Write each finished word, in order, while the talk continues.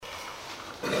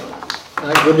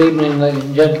Good evening, ladies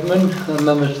and gentlemen, and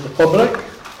members of the public.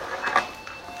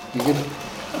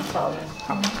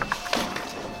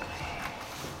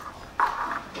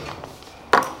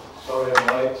 Sorry I'm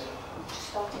late.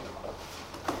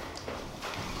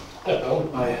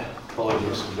 My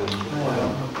apologies for being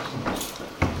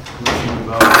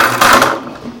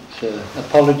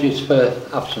Apologies for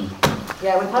absence.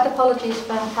 Yeah, we've had apologies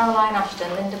from Caroline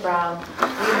Ashton, Linda Brown,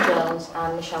 Ian Jones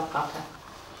and Michelle Parker.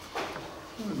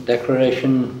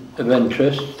 Declaration of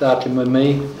interest, starting with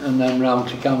me, and then round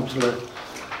to Councillor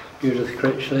Judith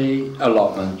Critchley.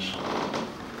 Allotments.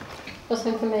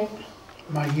 Nothing for me.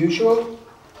 My usual.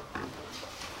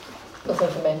 Nothing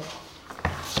for me.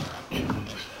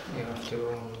 You have to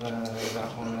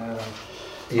that one there.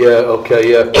 Yeah,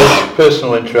 okay, yeah.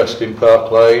 Personal interest in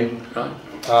Park Lane, Right.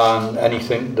 and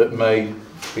anything that may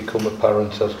become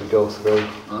apparent as we go through,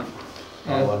 Right.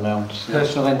 I'll announce.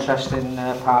 Personal interest in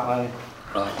Park Lane.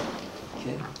 Right.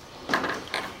 Okay.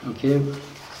 Thank you.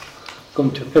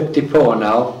 Come to 54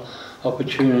 now.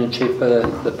 Opportunity for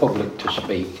the public to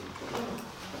speak.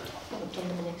 We've done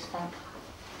the minutes now.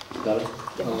 Got it?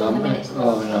 We've done the minutes now.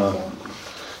 Oh no.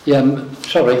 Yeah,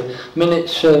 sorry.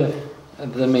 Minutes of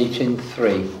the meeting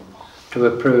 3 to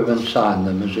approve and sign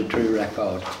them as a true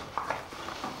record.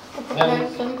 Okay.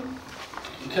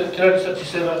 Can I just actually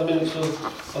say about the minutes of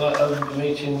the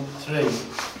meeting 3?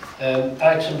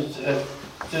 Items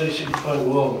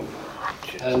 36.1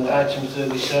 and item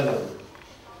 37.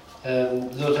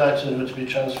 Those items were to be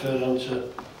transferred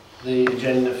onto the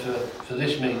agenda for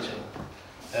this meeting,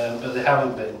 but they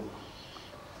haven't been.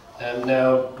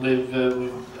 Now we've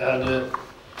had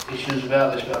issues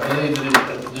about this, but I believe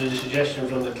there is a suggestion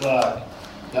from the clerk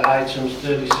that items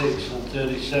 36 and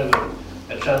 37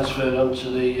 are transferred onto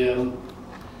the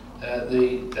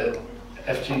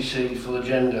FTC full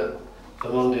agenda for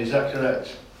Monday. Is that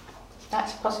correct?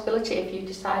 That's a possibility if you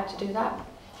decide to do that.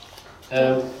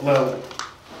 Well,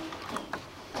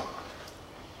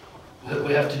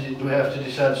 we have to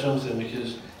decide something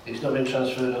because it's not been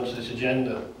transferred onto this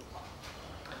agenda,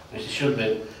 which it should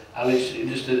be. And it's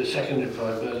just a secondary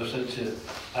point, but as I said to you,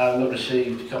 I have not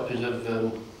received copies of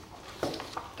the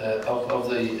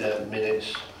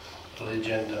minutes for the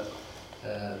agenda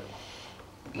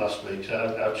last week, so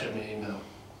I'll check my email.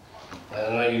 I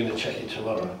know you're going to check it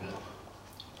tomorrow.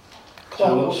 But so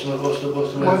what's the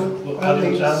way? How do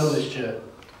you handle this, Chair?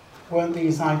 Weren't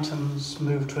these items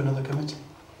moved to another committee?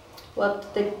 Well,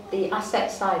 the asset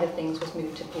side of things was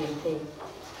moved to P&P.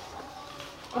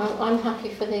 I'm happy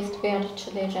for these to be added to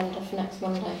the agenda for next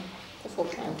Monday, for full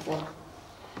council.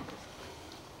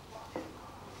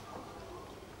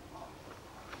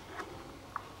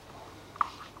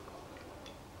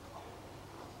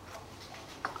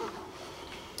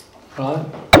 Right.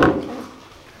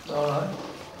 All right.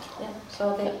 Yeah,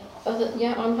 so the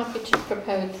Yeah, I'm happy to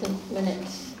propose the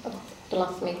minutes of the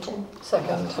last meeting.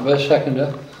 second. Have a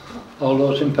seconder. All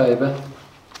those in favour?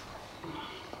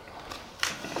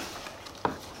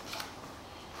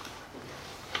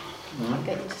 I'll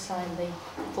get you to sign the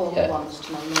formal Yeah. ones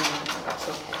to my name, if that's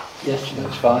okay. Yes,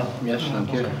 that's fine. Yes,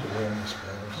 thank you.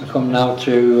 We come now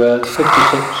to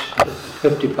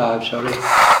 55, sorry.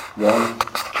 1,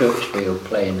 Churchfield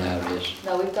playing areas.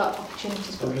 No, we've got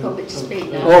opportunities for the public to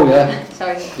speak now. Oh yeah,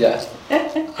 Sorry. yeah.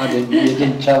 You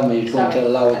didn't tell me you weren't Sorry.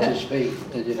 allowed to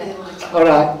speak, did you? All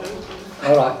right.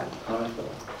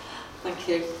 Thank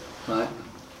you. Right.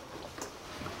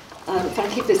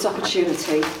 Thank you for this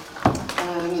opportunity.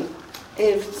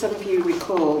 If some of you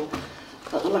recall,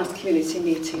 at the last community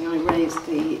meeting I raised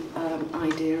the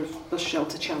idea of bus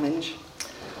shelter challenge,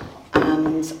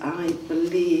 and I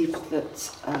believe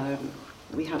that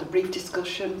we had a brief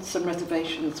discussion, some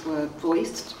reservations were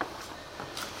voiced,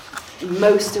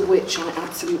 most of which I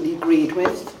absolutely agreed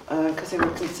with because they were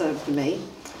a concern for me.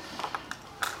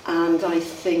 And I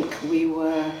think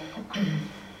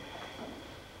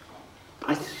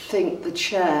the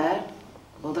chair,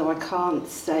 although I can't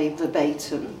say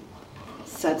verbatim,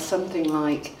 said something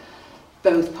like,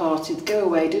 both parties go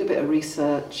away, do a bit of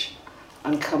research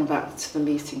and come back to the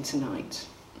meeting tonight.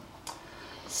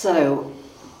 So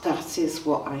that is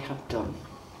what I have done.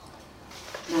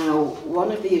 Now,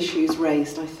 one of the issues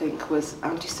raised, I think, was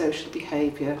antisocial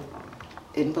behaviour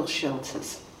in bus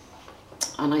shelters.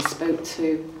 And I spoke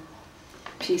to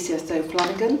PCSO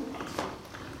Flanagan,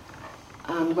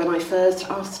 and when I first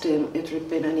asked him if there had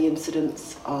been any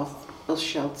incidents of bus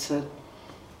shelter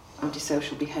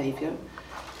antisocial behaviour,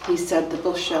 he said the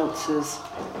bus shelters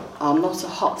are not a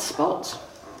hot spot,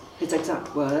 his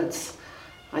exact words.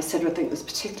 I said I think there's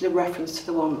particular reference to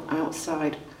the one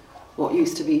outside what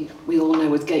used to be, we all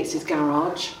know as Gates's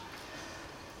garage.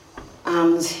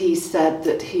 and he said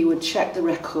that he would check the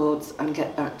records and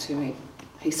get back to me.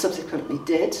 He subsequently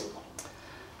did,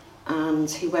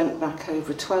 and he went back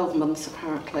over 12 months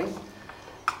apparently,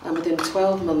 and within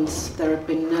 12 months there have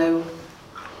been no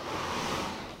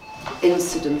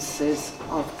incidences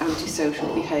of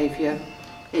antisocial behaviour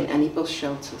in any bus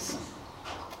shelters.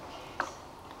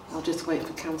 I'll just wait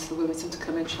for Councillor Wilmington to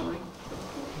come in, shall I?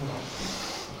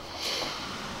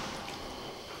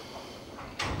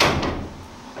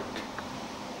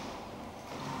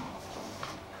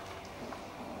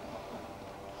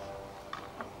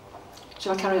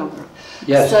 Shall I carry on?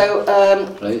 Yes,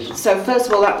 So, please. so first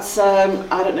of all, that's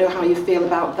I don't know how you feel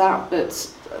about that, but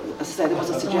as I say, there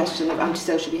was a suggestion of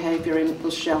antisocial behaviour in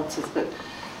bus shelters, but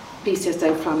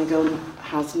PCSO Flanagan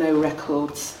has no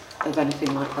records of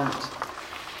anything like that.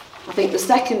 I think the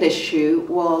second issue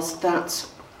was that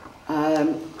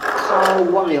Carl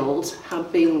Wilde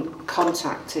had been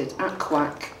contacted at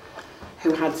QUAC,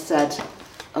 who had said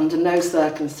under no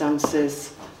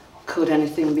circumstances could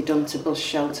anything be done to bus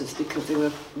shelters because they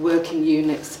were working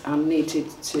units and needed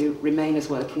to remain as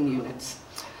working units.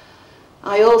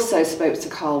 I also spoke to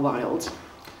Carl Wilde.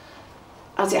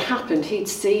 As it happened, he'd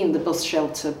seen the bus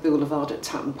shelter boulevard at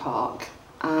Tatton Park,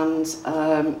 and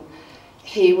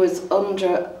he was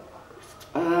under,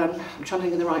 I'm trying to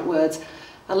think of the right words,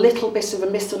 a little bit of a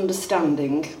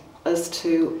misunderstanding as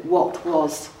to what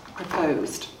was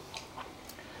proposed.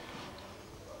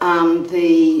 And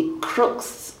the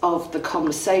crux of the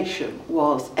conversation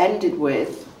ended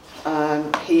with,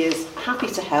 he is happy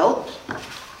to help.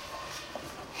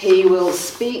 He will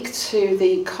speak to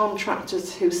the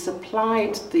contractors who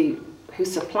supplied the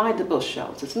bus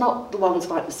shelters, not the ones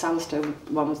like the sandstone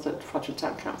ones that Frodsham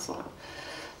Town Council have,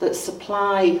 that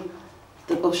supply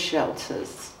the bus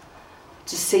shelters,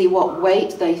 to see what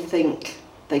weight they think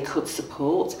they could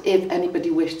support, if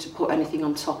anybody wished to put anything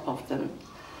on top of them.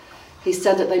 He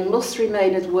said that they must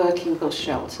remain as working bus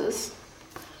shelters,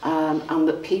 and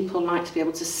that people like to be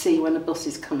able to see when a bus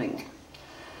is coming.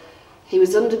 He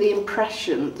was under the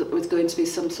impression that there was going to be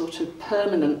some sort of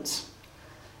permanent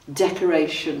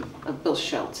decoration of bus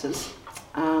shelters,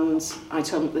 and I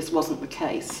told him that this wasn't the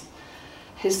case.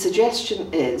 His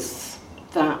suggestion is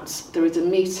that there is a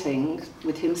meeting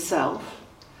with himself,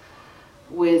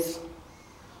 with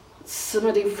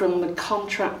somebody from the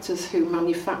contractors who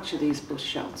manufacture these bus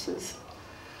shelters,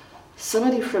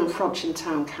 somebody from Frodsham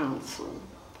Town Council,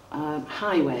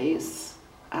 Highways,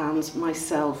 and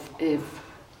myself if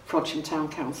Frodsham Town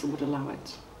Council would allow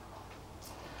it.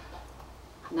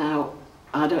 Now,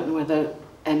 I don't know whether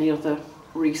any other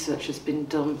research has been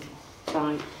done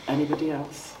by anybody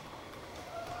else.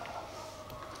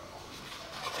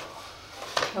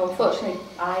 No, unfortunately,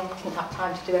 I didn't have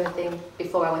time to do anything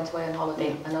before I went away on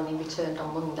holiday and only returned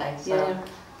on Monday. So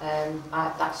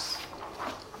I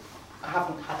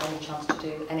haven't had any chance to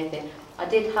do anything. I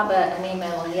did have an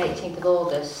email on the 18th of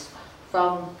August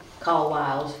from Carl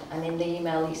Wilde, and in the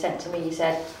email he sent to me, he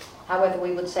said, however,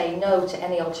 we would say no to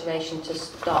any alteration to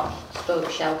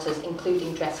storage shelters,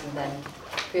 including dressing them,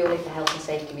 purely for health and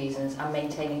safety reasons and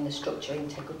maintaining the structure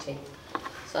integrity.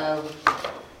 So,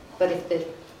 but if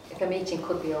a meeting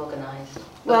could be organised.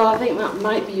 Well, I think that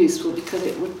might be useful because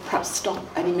it would perhaps stop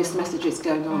any missed messages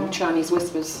going on, Chinese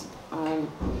whispers.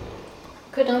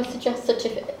 Could I suggest that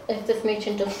if this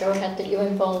meeting does go ahead, that you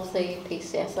involve the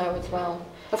PCSO as well?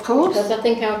 Of course. Because I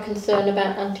think our concern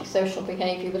about antisocial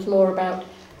behaviour was more about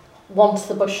once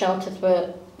the bus shelters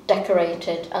were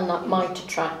decorated, and that might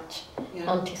attract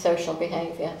antisocial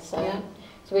behaviour. So,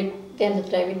 so at the end of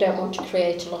the day, we don't want to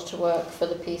create a lot of work for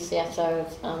the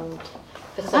PCSOs and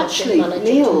actually,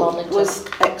 Neil was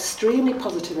extremely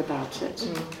positive about it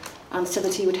and said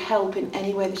that he would help in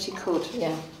any way that he could.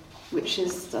 Yeah. Which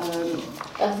is...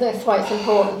 that's why it's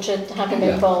important to have him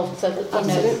involved so that we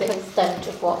know the extent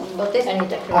of what any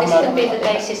decoration... This would be the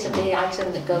basis of the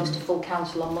item that goes to full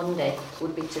council on Monday,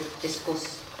 would be to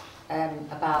discuss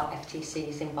about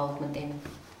FTC's involvement in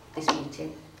this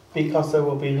meeting. Because there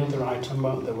will be another item,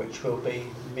 won't there, which will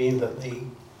mean that the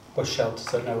bus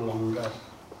shelters are no longer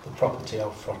the property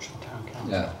of Frodsham Town Council.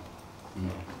 Yeah.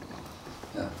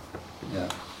 Yeah. Yeah.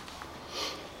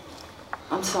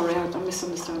 I'm sorry, I'm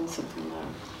misunderstanding something there.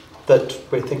 That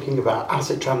we're thinking about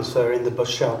asset transferring the bus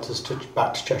shelters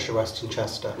back to Cheshire West and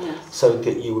Chester, so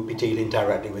that you would be dealing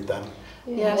directly with them.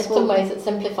 Yes, in some ways it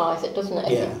simplifies it, doesn't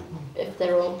it? If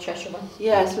they're all Cheshire West.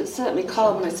 Yes, but certainly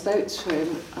Carl, when I spoke to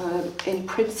him, in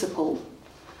principle,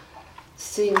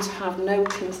 seemed to have no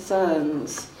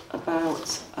concerns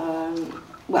about,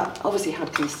 well, obviously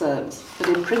had concerns, but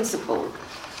in principle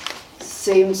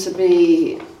seemed to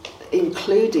be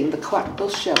including the QUAC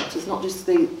bus shelters, not just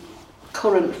the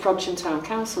current Frodsham Town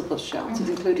Council bus shelters,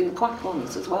 including the Quack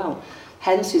ones as well.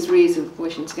 Hence his reason for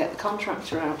wishing to get the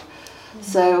contractor out.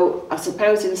 So I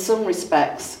suppose in some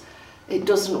respects it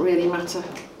doesn't really matter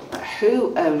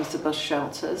who owns the bus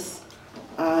shelters,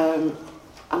 and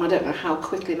I don't know how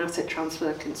quickly an asset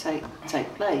transfer can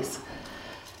take place.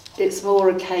 It's more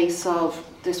a case of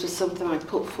this was something I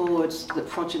put forward that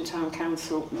Frodsham Town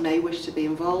Council may wish to be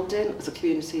involved in as a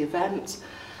community event.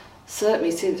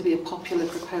 Certainly seemed to be a popular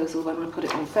proposal when I put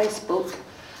it on Facebook,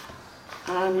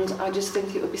 and I just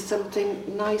think it would be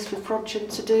something nice for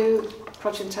Frodsham to do,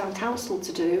 Frodsham Town Council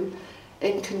to do,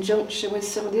 in conjunction with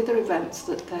some of the other events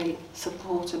that they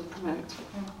support and promote.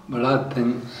 Well,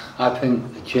 I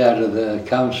think the chair of the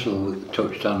council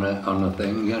touched on a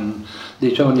thing, and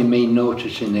there's only me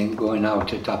noticing it going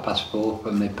out at 4:30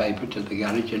 from my paper to the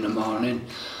garage in the morning,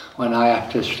 when I have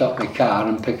to stop my car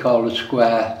and pick all the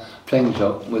square things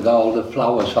up with all the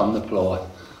flowers on the floor.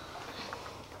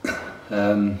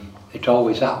 It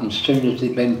always happens as soon as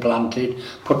they've been planted,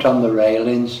 put on the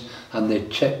railings, and they're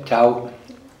chipped out.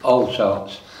 All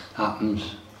sorts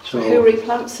happens. So who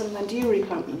replants them then? Do you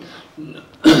replant them?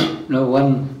 No,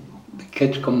 when the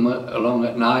kids come along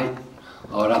at night,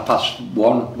 or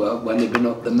 1:30, when they've been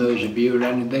up the Merseyview or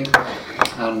anything,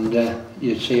 and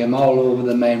you see them all over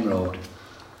the main road.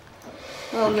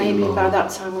 Well, maybe by that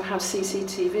time we'll have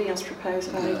CCTV as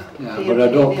proposed by yeah, but I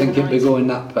don't think it'd be going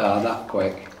that far, that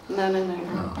quick. No.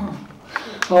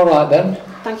 All right then.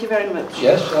 Thank you very much.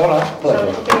 Yes, all right, So pleasure.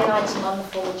 it'll be an item on the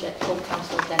full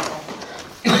council agenda.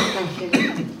 Thank you.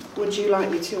 Would you like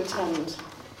me to attend?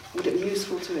 Would it be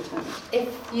useful to attend? If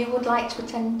you would like to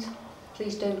attend,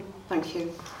 please do. Thank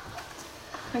you.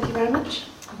 Thank you very much.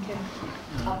 Okay.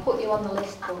 I'll put you on the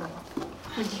list for me.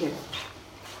 Thank you.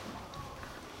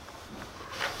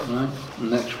 Right, the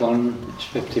next one, it's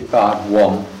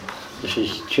 55-1. This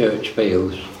is Church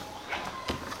Fields,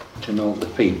 to note the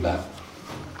feedback.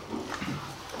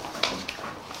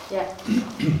 Yeah.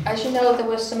 As you know, there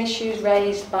were some issues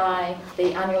raised by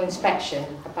the annual inspection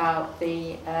about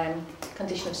the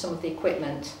condition of some of the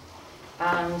equipment,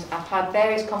 and I've had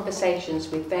various conversations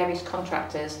with various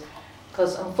contractors,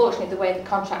 because unfortunately the way the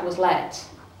contract was let,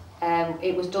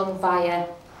 it was done via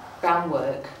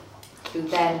Groundwork, who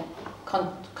then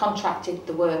contracted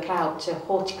the work out to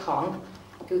Horticon,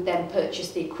 who then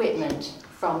purchased the equipment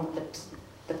from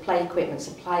the play equipment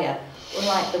supplier,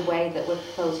 unlike the way that we're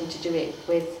proposing to do it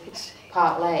with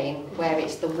Park Lane, where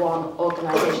it's the one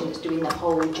organisation that's doing the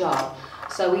whole job.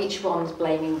 So each one's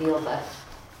blaming the other,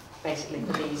 basically,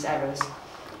 for these errors.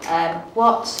 On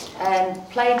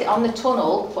the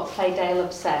tunnel, what Playdale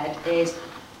have said is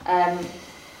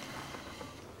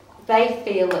they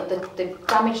feel that the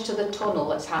damage to the tunnel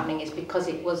that's happening is because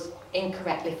it was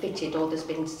incorrectly fitted, or there's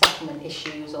been settlement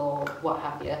issues or what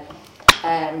have you.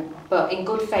 But in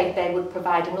good faith they would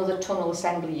provide another tunnel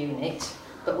assembly unit,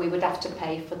 but we would have to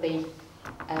pay for the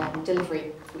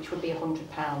delivery, which would be £100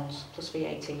 plus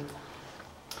VAT.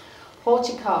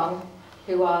 Horticon,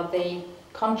 who are the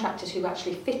contractors who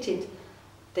actually fitted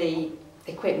the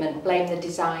equipment, blame the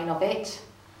design of it.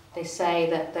 They say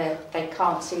that they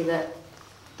can't see that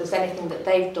there's anything that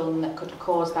they've done that could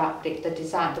cause that.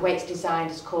 The way it's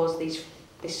designed has caused this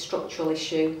structural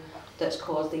issue that's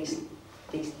caused these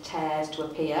tears to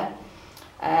appear.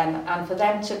 And for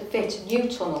them to fit a new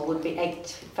tunnel would be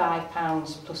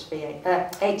 £85 plus VAT,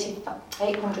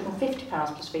 £850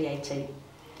 plus VAT.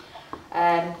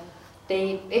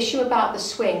 The issue about the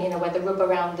swing, where the rubber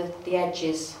around the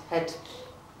edges had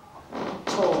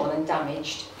torn and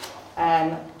damaged,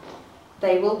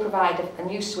 they will provide a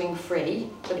new swing free,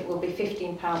 but it will be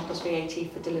 £15 plus VAT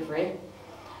for delivery.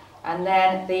 And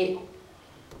then the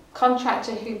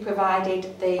contractor who provided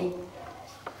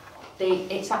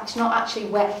it's not actually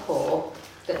wet pour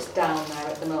that's down there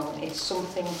at the moment, it's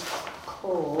something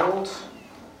called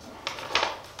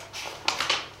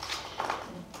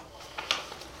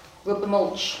rubber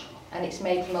mulch, and it's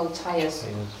made from old tyres.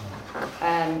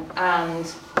 And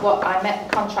what I met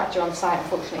the contractor on site,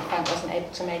 unfortunately Frank wasn't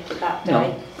able to make it that day.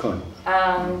 No, couldn't.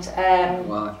 And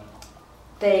Why?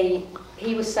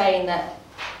 he was saying that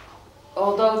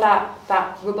although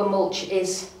that rubber mulch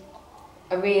is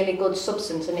a really good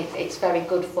substance, and it's very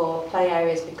good for play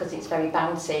areas because it's very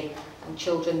bouncy and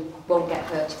children won't get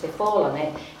hurt if they fall on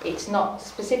it, it's not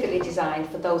specifically designed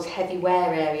for those heavy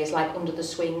wear areas like under the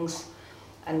swings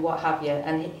and what have you.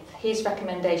 And his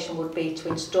recommendation would be to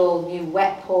install new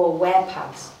wet pour wear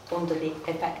pads under the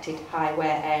affected high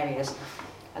wear areas,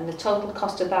 and the total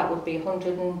cost of that would be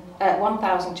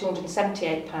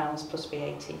 £1,278 plus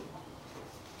VAT. Can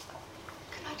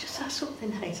I just I ask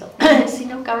something, Hazel? Is there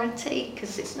no guarantee?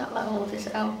 Because it's not like all of this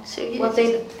out 2 years. Well,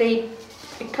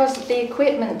 because the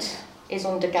equipment is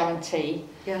under guarantee,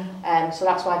 so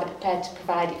that's why they're prepared to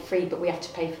provide it free, but we have to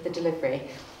pay for the delivery.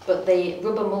 But the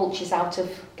rubber mulch is out of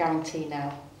guarantee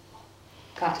now.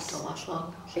 It doesn't last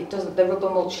long. It doesn't. The rubber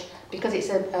mulch, because it's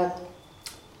a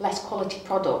less quality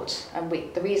product, and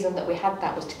the reason that we had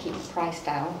that was to keep the price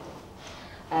down.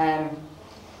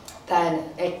 Then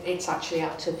it's actually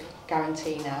out of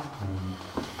guarantee now.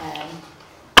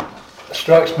 It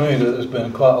strikes me that there's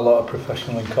been quite a lot of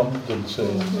professional incompetence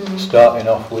in starting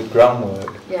off with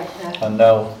groundwork, and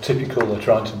now typical they're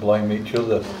trying to blame each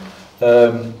other.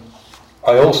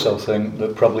 I also think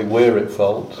that probably we're at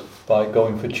fault by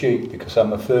going for cheap, because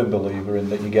I'm a firm believer in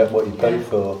that you get what you pay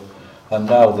for, and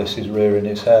now this is rearing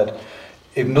its head.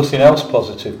 If nothing else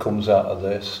positive comes out of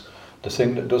this, the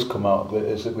thing that does come out of it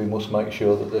is that we must make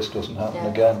sure that this doesn't happen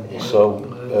again. So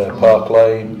Park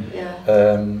Lane,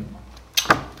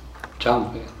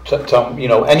 you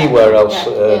know, anywhere else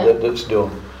that's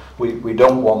done. We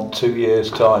don't want 2 years'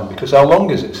 time, because how long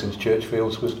is it since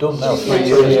Churchfields was done now? 3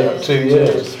 years? 2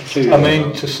 years. I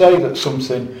mean, to say that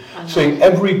something... See,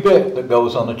 every bit that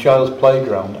goes on a child's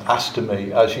playground has to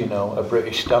meet, as you know, a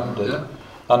British standard.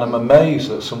 And I'm amazed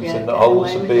that something that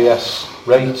holds a BS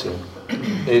rating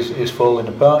is falling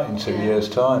apart in 2 years'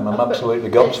 time. I'm absolutely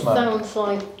gobsmacked. It sounds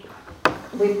like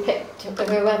we picked...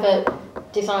 Whoever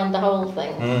designed the whole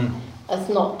thing has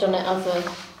not done it as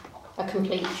a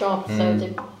complete job, so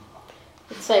they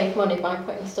save money by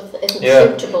putting stuff that isn't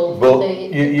suitable for the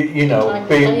you know,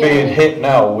 being hit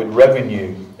now with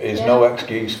revenue is no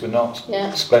excuse for not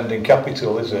spending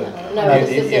capital, is it? No,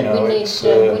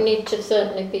 we need to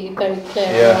certainly be very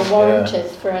clear on our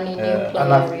warranties for any new play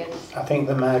areas. I think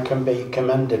the Mayor can be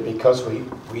commended, because we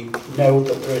know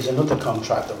that there is another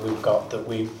contract that we've got that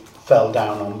we fell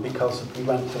down on because we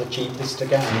went for the cheapest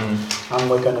again, and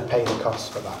we're going to pay the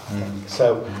cost for that, I think.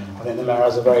 So I think the Mayor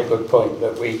has a very good point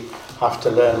that we have to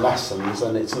learn lessons,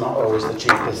 and it's not always the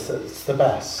cheapest that's the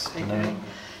best. Okay.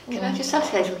 Can I just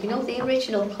ask, Hazel, you know the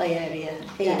original play area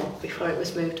here, before it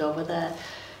was moved over there,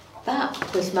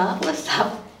 that was marvellous,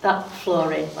 that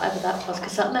flooring, whatever that was,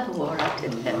 because that never wore out,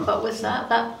 did it? What was that?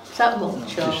 Is that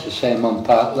mulch? Just the same on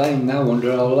Park Lane now,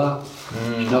 under all that.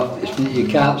 You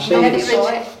can't see it.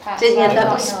 That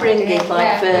was springy,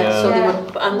 so they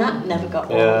were, and that never got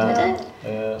worn, did it?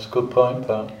 Yeah, that's a good point,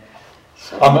 Pat.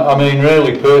 I mean,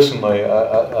 really, personally,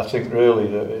 I think really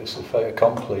that it's a fait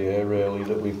accompli here, really,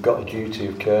 that we've got a duty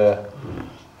of care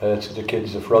to the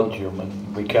kids of Frodsham,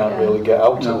 and we can't really get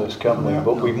out of this, can we?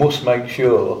 But we must make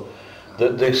sure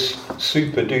that this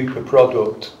super duper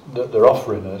product that they're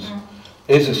offering us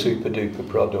is a super duper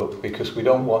product, because we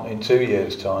don't want in 2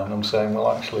 years' time I'm saying, well,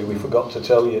 actually we forgot to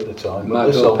tell you at the time, but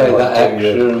this will pay that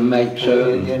extra and make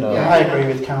sure. You know. I agree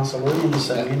with Councillor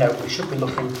Williamson. You know, we should be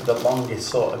looking for the longest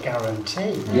sort of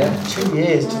guarantee. 2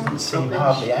 years doesn't seem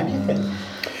hardly anything.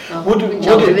 Would it,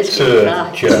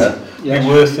 Chair, be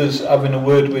worth us having a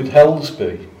word with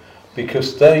Helsby,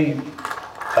 because they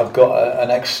have got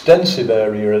an extensive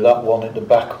area of that one at the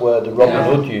back where the Robin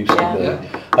Hood used to be.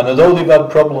 And although they've had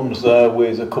problems there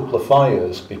with a couple of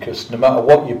fires, because no matter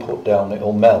what you put down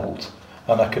it'll melt,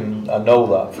 and I know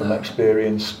that from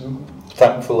experience,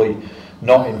 thankfully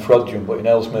not in Frodsham but in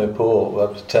Ellesmere Port,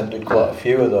 I've attended quite a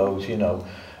few of those, you know.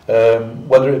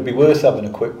 Whether it'd be worth having a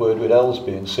quick word with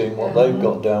Ellesby and seeing what they've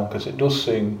got down, because it does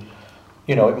seem,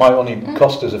 you know, it might only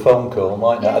cost us a phone call,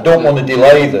 mightn't it? I don't want to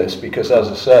delay this, because as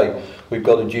I say, we've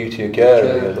got a duty of care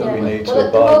here that we need to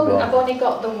abide by. At the moment I've only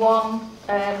got the one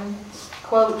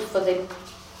quote for the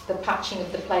patching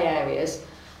of the play areas,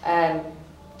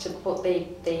 to put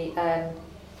the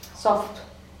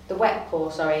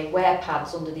wear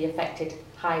pads under the affected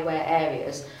high wear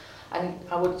areas, and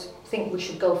I would think we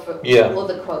should go for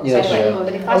other quotes anyway.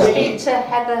 But if I speak to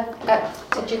Heather,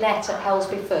 to Jeanette at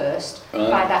Helsby first,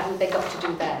 find out who they got to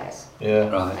do theirs.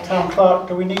 Town Clerk,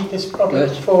 do we need this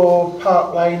product for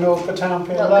Park Lane or for Townfield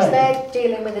Lane? No, because they're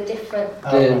dealing with a different...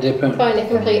 Find a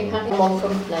complete package, one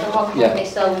company.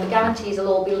 So the guarantees will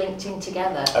all be linked in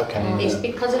together. It's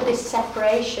because of this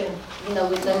separation, you know,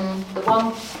 with the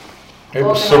one... It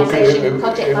was subcontracted,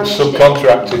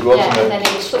 wasn't it? And then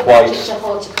it was subcontracted to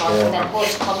Horticon, and then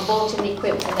Horticon bought in the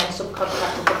equipment and then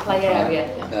subcontracted the play area.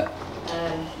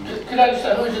 Could I just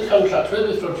say, who is the contract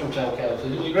with the Frodsham Town Council?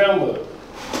 Is it the groundwork?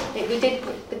 We did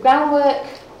the groundwork,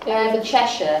 the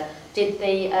Cheshire did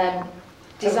the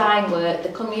design work, the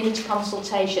community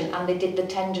consultation, and they did the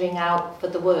tendering out for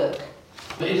the work.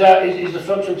 But is the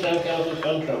Frodsham Town Council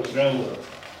contract with groundwork?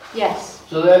 Yes.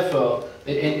 So therefore,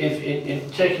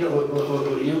 if taking up what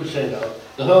you were saying now,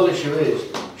 the whole issue is,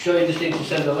 sure you just need to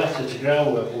send a letter to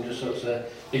groundwork and just sort of say,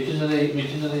 because of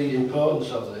the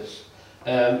importance of this,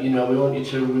 you know, we want you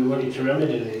to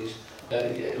remedy these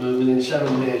within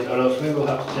 7 days, or else we will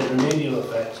have to take remedial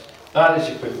effects, buy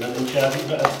this equipment and charge it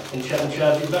back and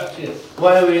charge it back to you.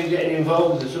 Why are we getting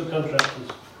involved with the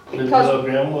subcontractors with below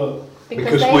groundwork?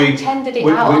 Because they tendered it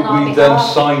out on our we then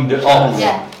behalf. signed it off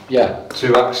Yeah.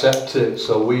 to accept it.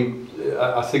 So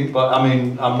I think, but I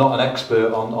mean, I'm not an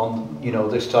expert on you know,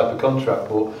 this type of contract,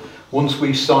 but once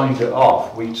we signed it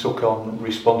off, we took on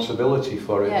responsibility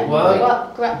for it. Yeah. Didn't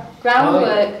Well,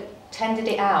 groundwork tendered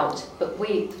it out, but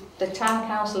the town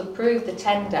council approved the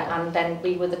tender, and then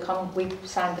we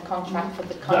signed the contract for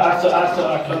the But contract. I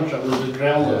thought our contract was with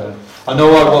groundwork. I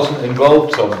know I wasn't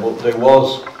involved, Tom, but there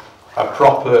was a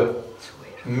proper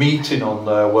meeting on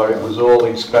there where it was all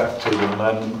inspected, and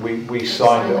then we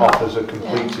signed it off as a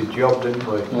completed job, didn't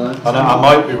we? Right. And I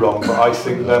might be wrong, but I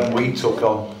think then we took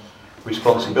on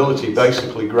responsibility.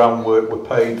 Basically, groundwork were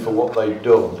paid for what they'd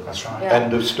done. That's right. Yeah.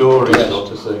 End of story, Yes. sort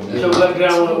of thing. So let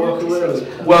groundwork walk away with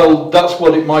it? Well, that's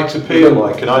what it might appear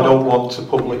like, and I don't want to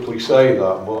publicly say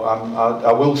that, but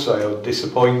I will say I'm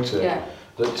disappointed Yeah.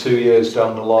 that 2 years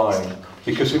down the line,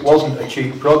 because it wasn't a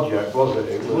cheap project, was it?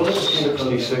 It was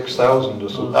 66,000 or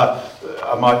something.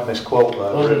 I might misquote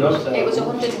that. It was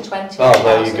 120,000. Oh,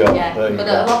 there you go, Yeah. there you But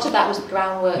go. a lot of that was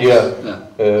groundwork. Yeah,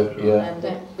 Yeah. And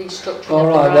the restructuring. All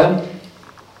of the right ground. then.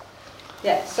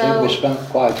 Yeah. I think So we spent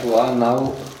quite a while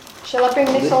now. shall I bring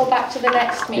this all back to the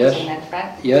next meeting Yes. then,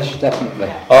 Frank? Yes,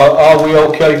 definitely. Are we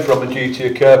okay from a duty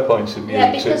of care point of view?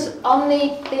 Yeah, because on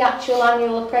the actual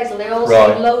annual appraisal, they're all Right.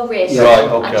 saying low risk. Right,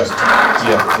 And okay. just to monitor.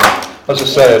 Yeah. As I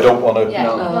say, I don't want to. Yeah,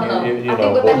 no. You I know,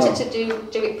 think we're but- better to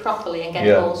do it properly and get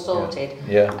Yeah, it all sorted.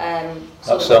 Yeah,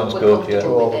 So That sounds we're good, comfortable To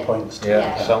all with the it. points. yeah,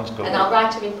 Yeah. sounds good. And I'll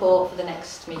write a report for the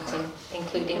next meeting,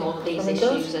 including all of these Very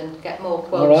good. issues and get more All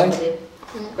quotes right.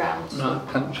 for the grounds. Right,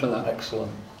 thanks for that.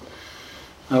 Excellent.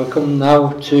 Now we come now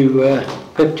to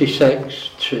 56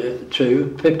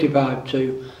 to 55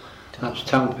 to, that's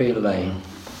Townfield Lane,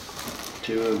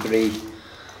 to agree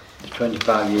the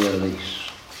 25-year lease.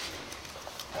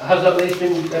 Has that lease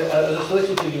been, has the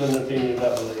solicitor given an opinion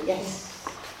about the lease? Yes.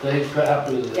 So he's quite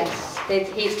happy with it? Yes, the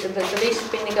lease has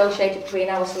been negotiated between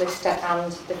our solicitor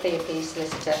and the TFP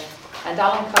solicitor. And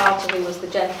Alan Carter, who was the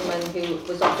gentleman who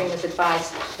was offering us advice,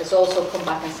 has also come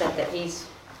back and said that he's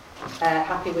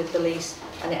happy with the lease,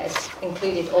 and it has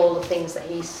included all the things that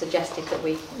he's suggested that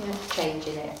we change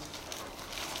in it.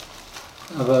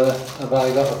 Have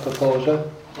I got a proposer?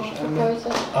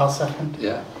 Proposer. I'll second.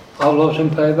 Yeah. All those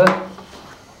in favour?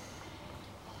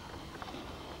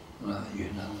 Right,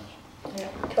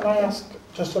 unanimous. Can I ask,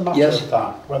 just a matter Yes. of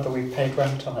that, whether we paid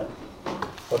rent on it?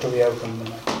 Or do we owe them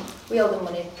money? We owe them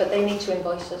money, but they need to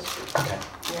invoice us. Okay.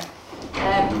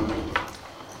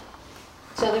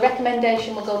 So the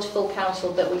recommendation will go to full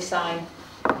council that we sign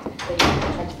the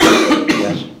 25.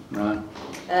 Yes, right.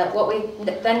 What we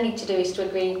then need to do is to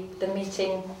agree the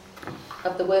meeting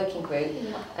of the working group.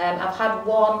 I've had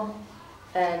one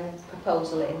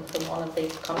proposal in from one of the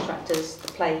contractors, the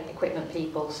play equipment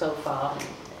people, so far.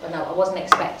 But no, I wasn't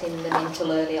expecting them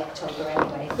until early October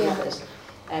anyway.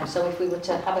 So if we were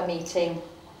to have a meeting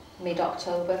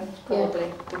mid-October,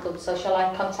 probably be good. So shall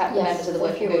I contact the members of the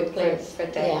working group for a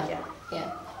date?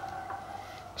 Yeah.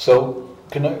 So,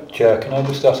 Chair, can I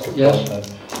just ask a Yes.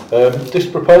 question then? This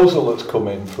proposal that's come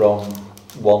in from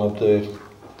one of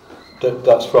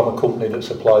that's from a company that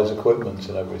supplies equipment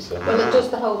and everything. Well, it does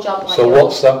the whole job. Like So yours.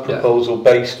 what's that proposal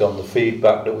based on, the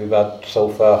feedback that we've had so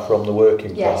far from the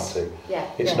working party? Yeah.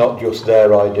 It's not just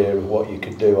their idea of what you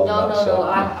could do on that side. No.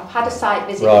 I've had a site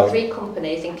visit Right. with 3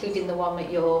 companies, including the one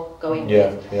that you're going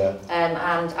Yeah, with. yeah. And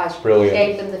I Brilliant.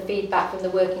 gave them the feedback from the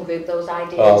working group, those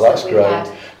ideas Oh, that's that we had.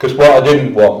 great. Because what I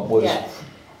didn't want was Yeah.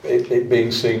 it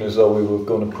being seen as though we were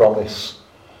going to promise,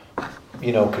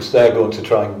 you know, because they're going to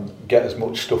try and get as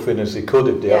much stuff in as they could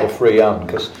if they had a free hand,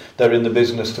 because they're in the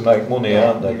business to make money,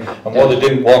 aren't they? And what I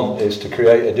didn't want is to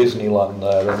create a Disneyland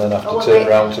there and then have to turn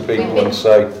around to people and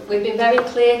say, We've been very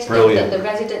clear to them Brilliant. that the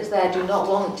residents there do not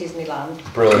want Disneyland.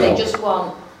 Brilliant. They just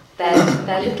want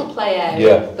their little play area,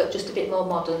 Yeah. but just a bit more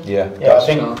modern. yeah, Yeah,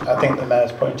 I think the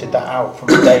mayor's pointed that out from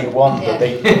day one, that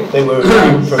they were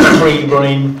for free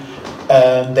running.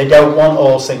 They don't want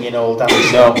all singing, all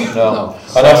dancing. No.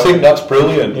 And I think that's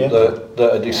brilliant Yeah.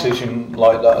 that a decision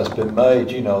like that has been made,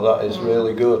 you know, that is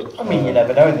really good. I mean, you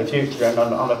never know in the future, and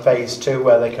on a phase 2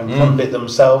 where they can fund it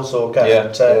themselves or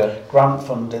get grant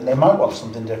funding, they might want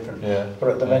something different. Yeah. But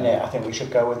at the minute, I think we should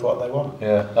go with what they want.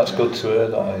 Yeah, that's good to hear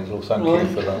that, Hazel. Thank you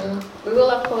for that. We will,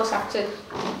 of course, have to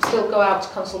still go out to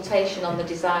consultation on the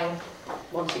design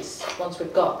once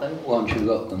we've got them. Once you've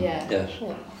got them, Yeah. yes.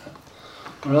 Yeah.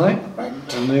 Right,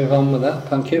 we'll move on with that,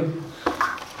 thank you.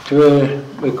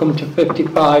 We come to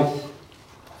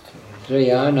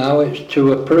 55.3i now. It's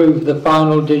to approve the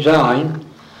final design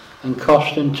and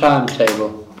cost and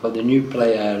timetable for the new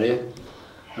play area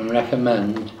and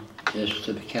recommend this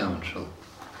to the council,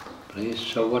 please.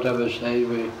 So whatever say,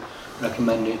 we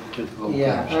recommend it to the full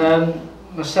council.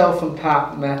 Myself and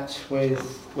Pat met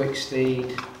with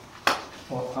Wicksteed,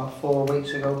 about 4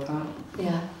 weeks ago, Pat?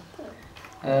 Yeah.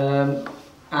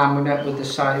 And we met with the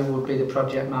site who would be the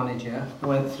project manager,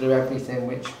 went through everything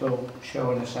which we'll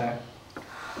show in a sec.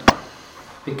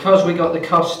 Because we got the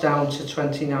cost down to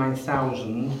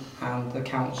 29,000 and the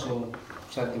council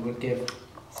said they would give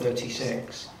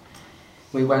 36,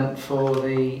 we went for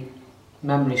the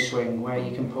memory swing where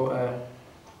you can put a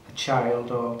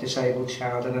child or disabled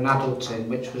child and an adult in,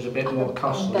 which was a bit more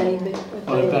costly.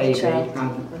 Or a baby,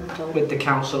 and with the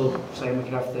council saying we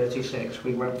could have 36,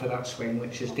 we went for that swing,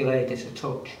 which has delayed it a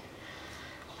touch.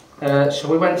 So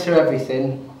we went through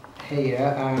everything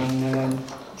here, and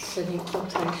It's a new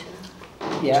quotation.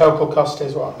 yeah, Total cost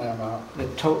is what now, Mark? the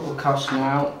total cost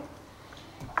now,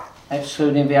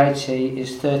 excluding VAT,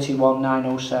 is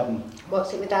 31,907.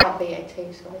 What's it without VAT,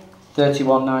 sorry?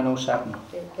 31,907.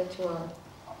 31.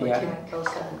 Yeah.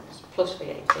 907 plus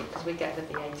VAT, because we get the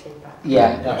VAT back.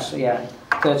 Yeah, that's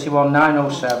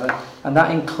 31,907, and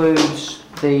that includes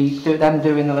them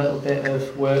doing a little bit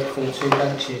of work for the 2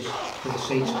 benches for the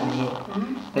seats coming up.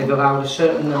 They've allowed a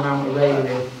certain amount of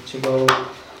railing to go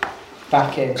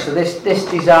back in. So this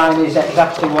design is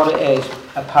exactly what it is,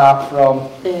 apart from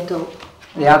The adult.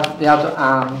 the adult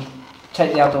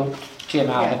take the adult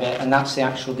gym out of it, and that's the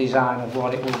actual design of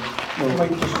what it will be.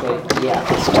 Yeah.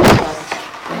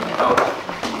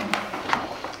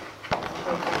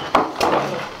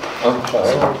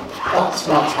 Okay. That's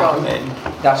not happening.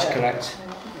 That's correct.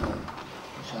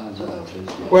 Sounds like it is,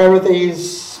 yeah. Where are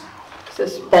these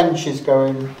benches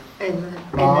going?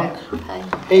 Mark?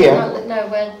 Here? No,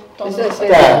 where Donald's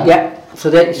There. Yeah. So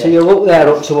you look there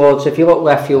up towards. If you look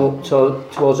left, you look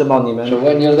towards the monument. So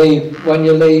when you leave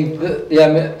the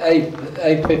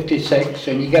A56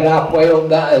 and you get halfway up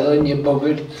that hill and you're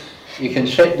buggered, you can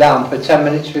sit down for 10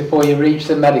 minutes before you reach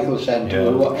the medical centre. Yeah.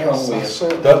 What's wrong with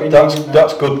you?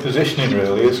 That's good positioning,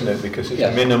 really, isn't it? Because it's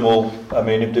Yes. minimal. I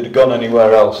mean, if they'd have gone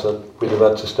anywhere else, we'd have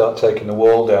had to start taking the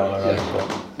wall down or Yes. anything.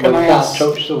 Can We I can't ask-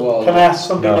 touch the wall. Can I ask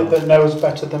somebody No. that knows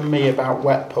better than me about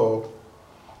wet pour?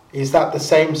 Is that the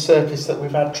same surface that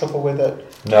we've had trouble with at...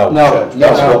 No, No,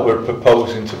 that's no. what we're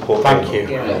proposing to put Thank in. you.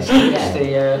 Yeah, Yeah. it's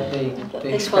the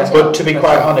This one's But to be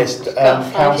quite honest, About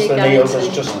 5 Councillor year Neils has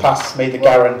guarantee. just passed me the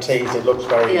guarantees. It looks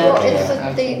very Yeah. What good. is Do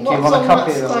you what's want a on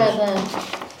copy that of square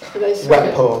those? there?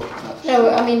 Wet pour. No,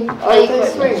 I mean, Oh, play those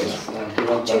equipment.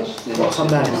 What's on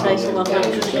there? Say someone else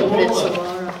is covered in some more.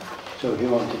 So if you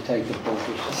want to take a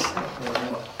focus.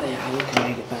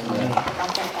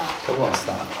 So what's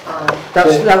that?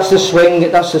 That's the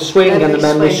swing. That's the swing and the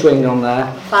memory swing on there.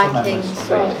 Vikings.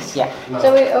 Right. Yeah.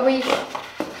 So have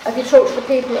you talked to the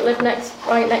people that live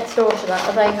right next door to that?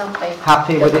 Are they happy?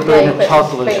 Happy with it being a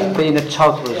toddler's? Being a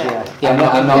toddler's, yeah. I'm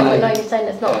not- Yeah, but no, you're saying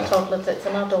it's not Yeah. a toddler's, it's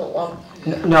an adult one.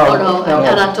 No, Oh no, no.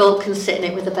 an adult can sit in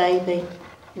it with a baby.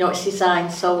 You know, it's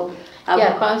designed so...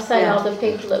 Yeah, but I'm saying yeah. are the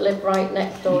people that live right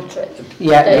next door to it?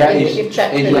 Yeah, They- yeah. you've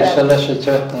checked He's with a them?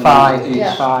 solicitor. and Fine,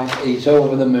 He's, fine. he's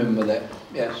over the moon with it.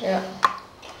 Yes. Yeah.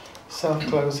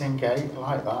 Self-closing gate,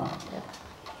 like that.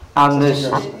 And there's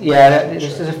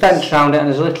a fence round it, and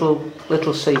there's a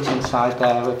little seat inside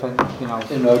there with a,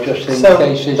 You know, just in So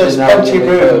cases there's and plenty how of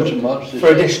you refer room to much. for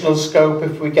additional scope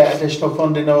if we get additional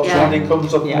funding or Yeah. somebody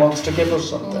comes up Yeah. and wants to give us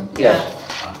something. Yes.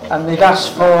 and they've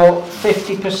asked for You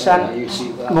 50%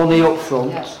 see that? money up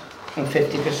front Yeah. and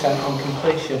 50% on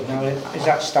completion. Now, is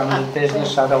that standard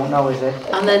business? I don't know, is it?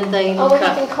 And then they Are we look at...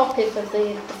 having copies of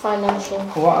the financial?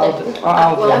 What I'll do.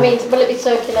 I mean, will it be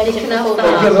circulated? You can have before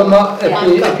that. Give them that,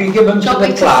 Yeah. if you give them Do to you want the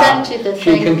me to clerk, send you the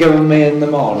she thing? can give them me in the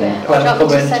morning Yeah. when Do you I want me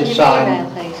come to in send to you sign. an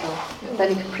email, Hazel? Then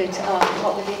you can print it off.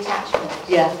 What with the attachment?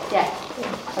 Yeah. Yeah.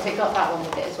 Has it got that one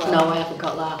with it as well? No, I haven't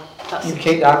got that. That's You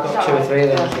keep that, I've got 2 or 3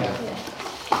 of those, yeah.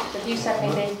 Have you sent me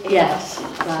the... Yes,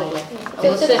 Lovely. right.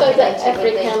 Just so that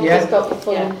every county's Yeah. got the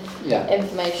full Yeah. Yeah.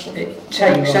 information. It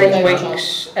takes 8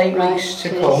 weeks, 8 Right, weeks to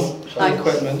cheers. come, Thanks.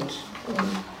 equipment,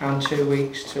 and 2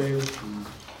 weeks to...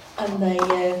 And they,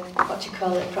 what do you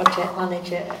call it, project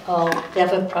manager, or they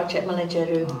have a project manager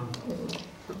who...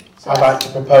 I'd like to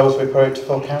propose we put it to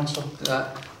full council.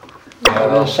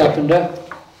 Have a seconder?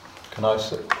 Can I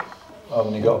say? I've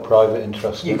only got a private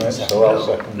interest You in can it, second so I'll it.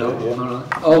 second No. it, yeah. All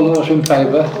right. All those in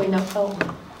favour? We know. Oh,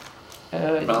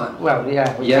 Right. Well,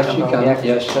 yeah. Yes, you can, Yeah,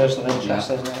 yes. it's personal interest,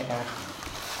 Yeah. isn't it? Yeah.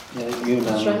 Yeah, That's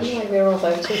unanimous. right, anyway, we're all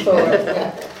voting for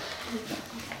it.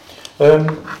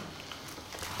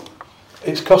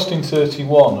 It's costing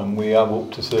 31 and we have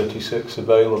up to 36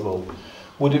 available.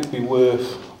 Would it be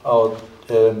worth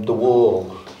the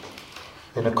wall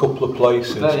in a couple of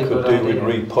places Very could good do with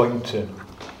idea. repointing?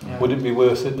 Yeah. Would it be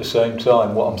worth it at the same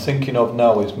time? What I'm thinking of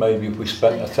now is maybe if we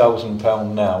spent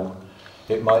 £1,000 now,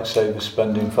 it might save us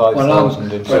spending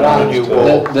 5,000 instead of a new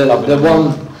wall.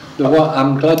 The one,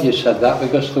 I'm glad you said that,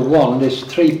 because the one, there's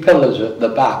 3 pillars at the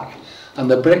back and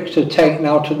the bricks are taken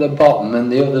out at the bottom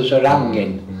and the others are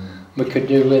hanging. We could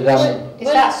do with them. Is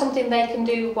that something they can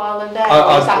do while they're there?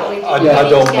 I- or is that we I need to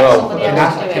don't get know. somebody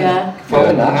else to do it? Yeah. Phone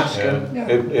and Yeah. ask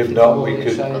them. If not, we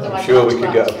could. I'm sure we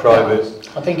could get a private.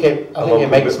 I think it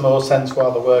makes more sense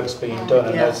while the work's being done,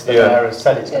 and as the mayor has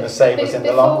said, it's going to save us in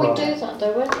the long Before run. we do that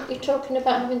though, weren't you talking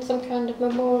about having some kind of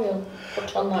memorial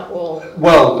put on that wall?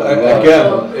 Well,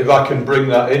 again, if I can bring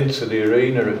that into the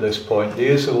arena at this point,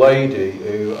 there's a lady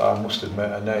who, I must admit,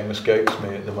 her name escapes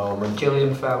me at the moment.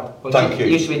 Gillian Fell. Well, Thank you.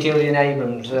 It used to be Gillian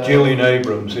Abrams. Gillian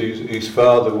Abrams, whose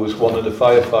father was one of the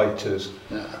firefighters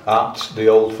at the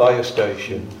old fire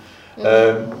station.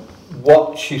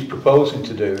 What she's proposing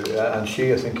to do, and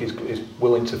she I think is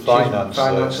willing to finance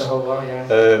Finance this, a whole lot,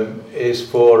 yeah. is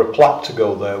for a plaque to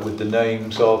go there with the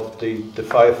names of the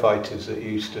firefighters that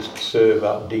used to serve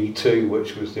at D2,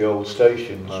 which was the old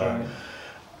station there. Right.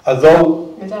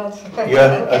 Although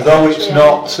it's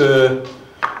not,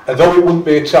 although it wouldn't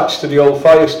be attached to the old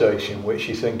fire station, which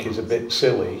you think is a bit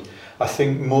silly, I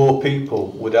think more people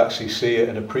would actually see it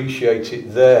and appreciate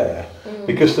it there.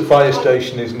 Because the fire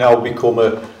station has now become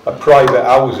a private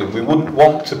housing, we wouldn't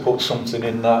want to put something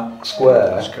in that square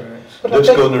That's correct. that's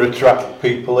going to attract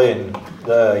people in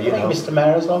there, you I think, know. Mr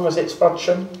Mayor, as long as it's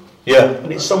Frodsham, Yeah.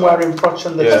 and it's somewhere in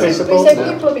Frodsham that's Yeah. visible. We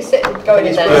said people will be sitting, going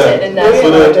in there, Yeah. sitting in there, Yeah.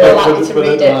 so they're likely to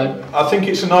read it. I think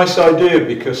it's a nice idea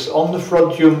because on the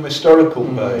Frodsham historical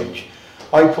page,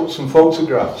 I put some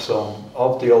photographs on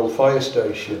of the old fire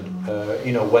station,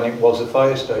 you know, when it was a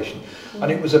fire station. And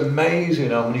it was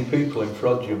amazing how many people in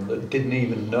Frodsham that didn't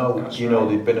even know, That's you know, right.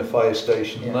 there'd been a fire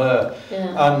station Yeah. there.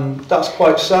 Yeah. And that's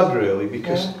quite sad really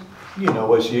because, you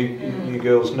know, as you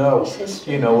girls know,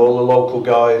 you know, all the local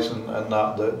guys and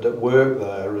that work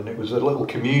there, and it was a little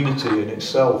community in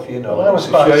itself, you know. Well, It's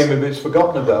a shame if it's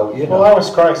forgotten about, you know. Well, I was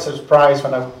quite surprised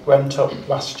when I went up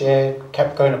last year,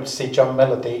 kept going up to see John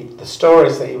Miller, the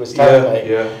stories that he was telling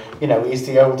me. Yeah. You know, he's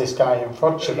the oldest guy in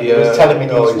Frodsham, and he Yeah, was telling me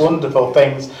no, these he's- wonderful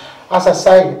things. As I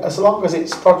say, as long as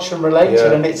it's Frodsham related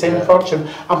Yeah, and it's in yeah. Frodsham,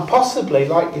 and possibly,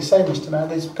 like you say, Mr Mayor,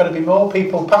 there's going to be more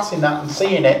people passing that and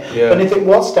seeing it Yeah. than if it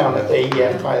was down at the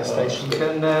fire station.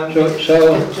 Can,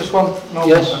 So just one moment.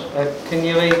 Yes. Can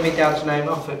you read me Dad's name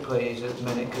off it, please, at the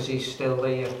minute, because he's still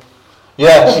here.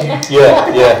 Yeah.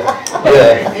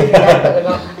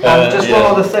 And just one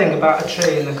other thing about a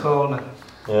tree in the corner.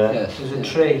 Yeah. yes. There's a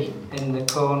tree in the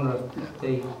corner of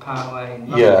the Park Lane,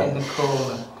 not Yeah. in the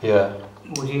corner. Yeah.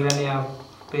 Would you anyhow,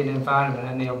 being environment,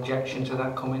 any objection to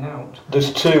that coming out?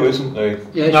 There's two, isn't there?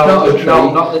 Yeah, it's no, not a tree.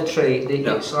 no, not the tree.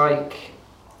 No. It's like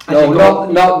No,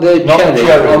 not the Not the cherry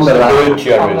cherries, on the the right. bird on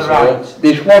cherries. the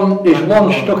right. There's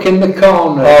one stuck in the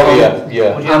corner. Oh yeah,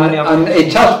 yeah. Would you have any And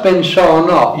it has been sawn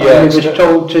up, Yeah, and it's he was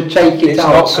told to take it It's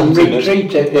out not and something that's,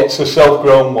 retreat it. but it's a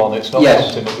self-grown one, it's not Yes.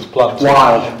 something that was planted.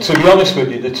 Wild. To be honest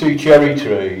with you, the two cherry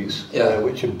trees, Yeah.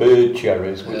 which are bird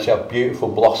cherries, which Yeah. have beautiful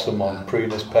blossom on,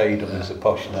 Prunus pedum is a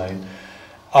posh name,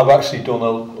 I've actually done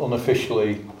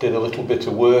unofficially, did a little bit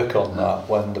of work on that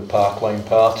when the Park Lane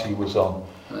party was on,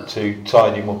 to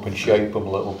tidy them up and shape them a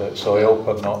little bit, so I hope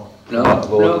I'm not out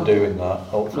of order doing that,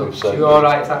 hopefully I've So saved you're it.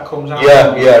 alright if that comes out?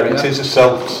 Yeah, it is a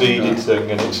self-seeded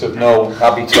thing and it's of no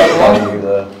habitat value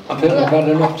there. I think we've had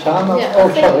enough time. Yeah, Oh,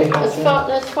 I think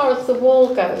sorry. as far as the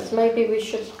wall goes, maybe we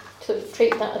should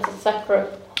treat that as a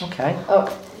separate Okay.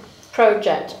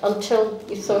 project until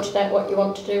you sorted out what you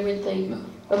want to do with the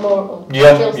memorial.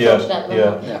 Yeah, Jill sorted out the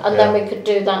memorial. yeah, And then we could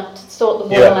do that, sort the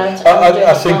wall Yeah, out. and do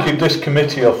I think that. if this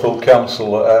committee or full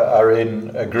council are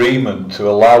in agreement to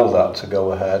allow that to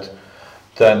go ahead,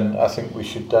 then I think we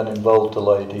should then involve the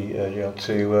lady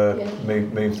to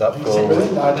move that forward.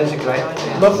 That's a great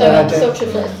idea. Love So that it's idea. sort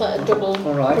of it's like a double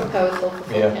All right. proposal for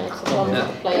full Yeah. council, one Yeah.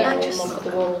 for the play Can I area and just- one for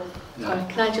the wall. Sorry,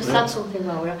 can I just add something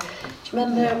while we're on? Do you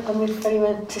remember when we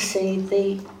went to see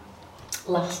the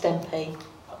last MP?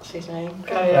 What's his name?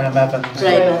 Graham Evans.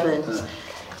 Graham Evans.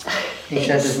 He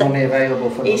said there's money available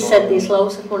for He said memorial. there's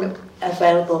loads of money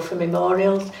available for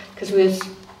memorials because we was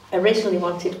originally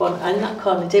wanted one in that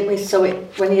corner, didn't we? So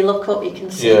when you look up, you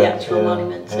can see the actual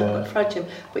monument at Frodsham,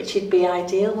 which would be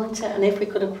ideal, wouldn't it? And if we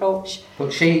could approach...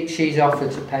 But she's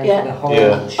offered to pay for the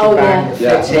whole shebang, the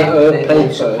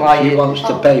fitting, she wants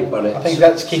to pay for it. I think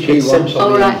let's keep it simple.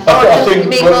 Oh, right. I think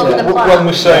when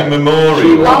we're saying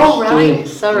memorial... Oh, right,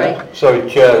 sorry. Sorry,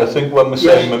 Chair, I think when we're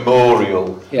saying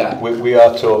memorial, we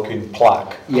are talking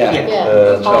plaque.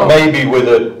 So maybe with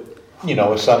a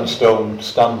sandstone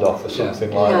standoff or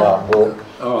something like that, but,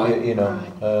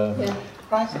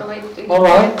 Right, so we all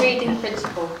right. agreed in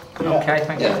principle. Okay,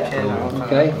 thank you.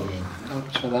 Okay,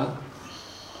 thanks for that.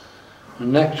 The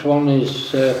next one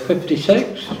is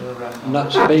 56, and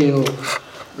that's Beale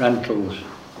Rentals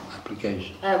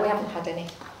application. We haven't had any.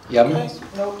 You haven't?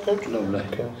 No. Lovely.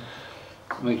 Okay.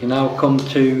 We can now come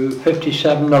to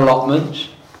 57 allotments.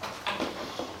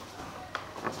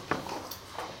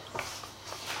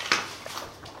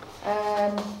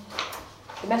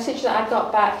 The message that I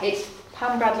got back, it's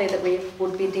Pam Bradley that we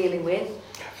would be dealing with,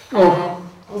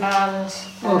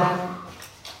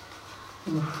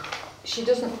 she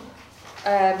doesn't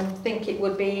think it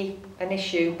would be an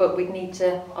issue, but we'd need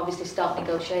to obviously start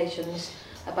negotiations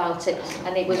about it,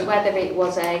 and it was whether it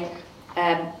was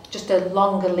just a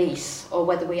longer lease or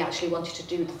whether we actually wanted to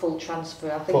do the full transfer.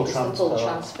 I think it's the full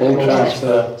transfer. Full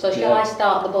transfer. So shall I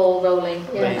start the ball rolling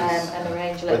and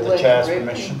arrange a little with the chair's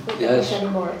permission? Yes. Any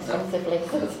more expensive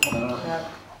leases? No.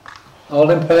 All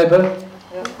in favour?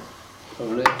 Yeah.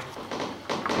 Lovely.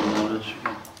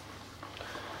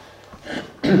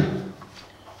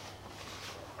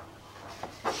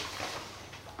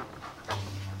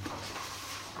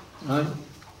 Right.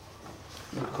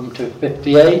 We'll come to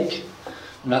 58,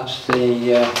 and that's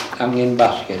the hanging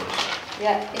baskets.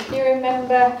 Yeah, if you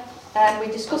remember, we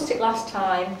discussed it last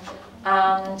time,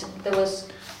 and there was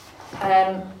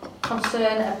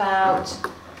concern about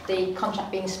the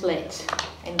contract being split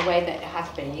in the way that it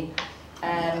had been.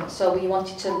 So we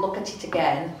wanted to look at it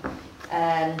again.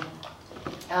 And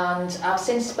I've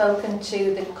since spoken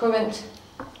to the current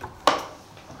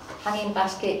hanging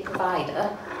basket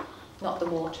provider, not the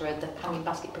waterer, the hanging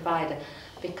basket provider,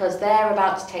 because they're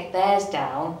about to take theirs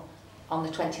down on the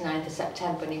 29th of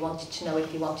September, and he wanted to know if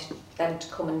he wanted them to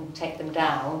come and take them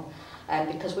down,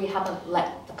 because we haven't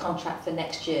let the contract for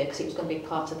next year, because it was going to be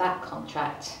part of that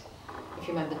contract, if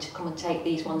you remember, to come and take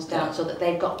these ones down so that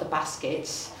they've got the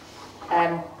baskets.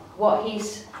 What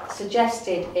he's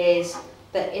suggested is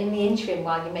that in the interim,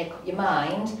 while you make up your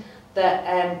mind,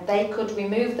 that they could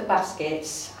remove the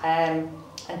baskets and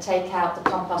take out the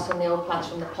compost and the old plants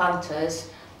from the planters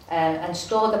and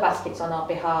store the baskets on our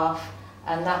behalf,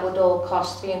 and that would all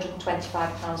cost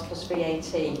 £325 plus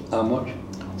VAT. How much?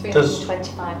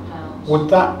 £325. Would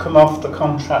that come off the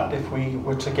contract if we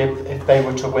were to if they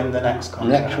were to win the next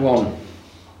contract? Next one.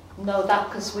 No, that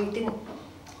because we didn't.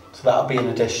 So that'll be an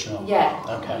additional. Yeah.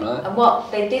 Okay. Right. And what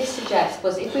they did suggest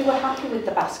was if we were happy with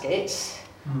the baskets,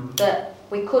 that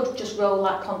we could just roll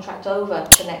that contract over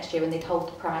to next year and they'd hold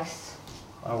the price.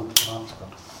 Oh, that's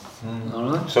good.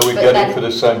 All right. So we get it for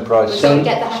the same price. So we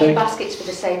get the hanging baskets for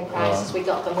the same price as we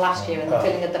got them last year, and the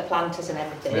filling of the planters and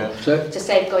everything, to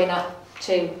save going up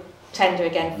to tender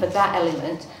again for that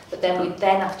element. But then we'd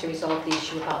then have to resolve the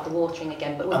issue about the watering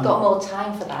again. But we've got more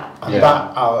time for that. And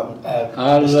that,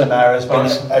 Mr. Mayor, has been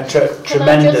a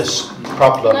tremendous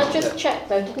problem. Can I just check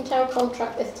though, didn't our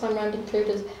contract this time round include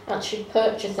us actually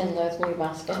purchasing those new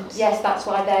baskets? Yes, that's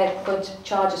why they're going to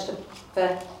charge us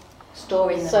for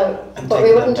storing them. So, but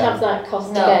we wouldn't have that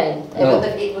cost again? No,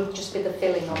 it would just be the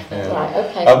filling of them. Yeah. Right,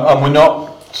 okay. And we're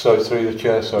not, sorry, through the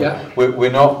chair, sorry,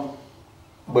 we're not,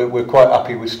 we're quite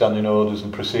happy with standing orders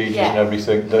and procedures and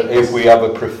everything, that if we have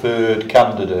a preferred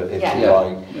candidate, if you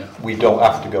like, we don't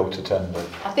have to go to tender.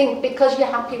 I think because you're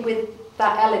happy with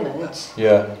that element,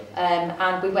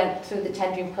 and we went through the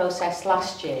tendering process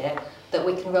last year, that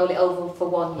we can roll it over for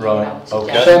 1 year. Right,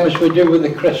 okay. Same as we do with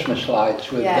the Christmas lights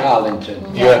with Darlington.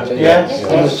 It's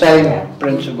the same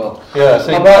principle. Yeah,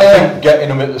 I think getting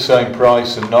them at the same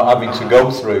price and not having to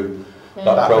go through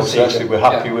that process, if we're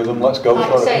happy with them, let's go like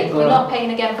for I say, it. we're not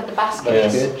paying again for the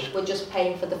baskets, we're just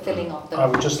paying for the filling of them. I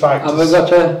would just like to... Have we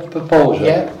got a proposal?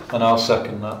 Yeah. And I'll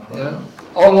second that. Yeah.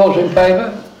 All those in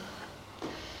favour?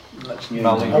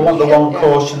 I want the one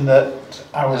caution that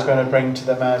I was going to bring to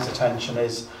the Mayor's attention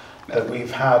is that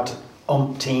we've had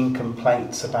umpteen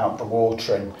complaints about the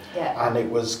watering, and it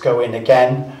was going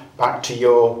again back to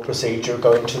your procedure,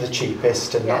 going to the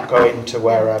cheapest and not going to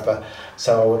wherever.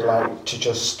 So I would like to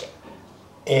just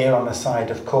err on the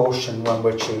side of caution when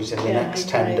we're choosing the next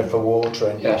tender for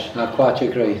watering. Yes, I quite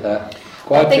agree there.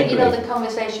 I think, you know, the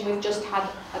conversation we've just had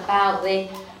about the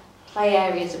play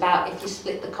areas about if you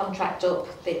split the contract up,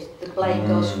 the blame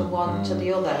goes from one to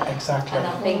the other. Exactly. And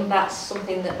I think that's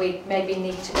something that we maybe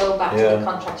need to go back to the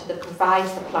contractor that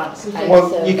provides the plants and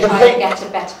Well, you try and get a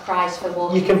better price for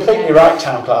water. You're completely right,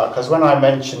 Town Clerk, because when I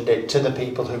mentioned it to the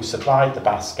people who supplied the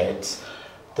baskets,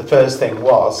 the first thing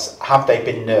was, have they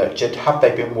been nurtured? Have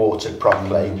they been watered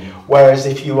properly? Whereas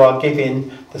if you are giving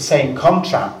the same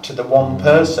contract to the one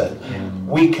person,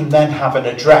 we can then have an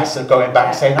address of going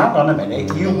back saying, hang on a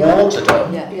minute, you watered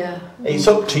them. Yeah. It's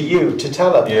up to you to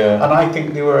tell them. Yeah. And I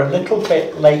think they were a little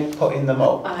bit late putting them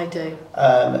up. I do.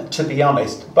 To be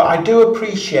honest. But I do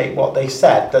appreciate what they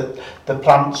said, that the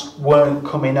plants weren't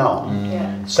coming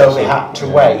on, so they had to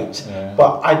wait. Yeah.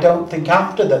 But I don't think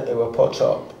after that they were put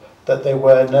up, that they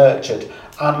were nurtured.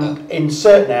 And in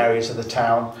certain areas of the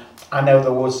town, I know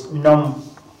there was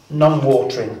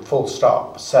non-watering, full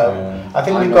stop. So I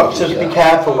think we've got to be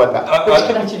careful with that. Which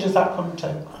committee does that come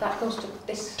to? That goes to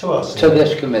this. To us. To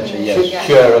this committee, yes.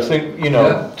 Chair, I think,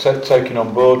 taking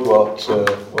on board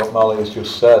what Mally has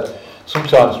just said,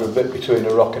 sometimes we're a bit between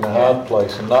a rock and a hard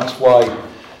place, and that's why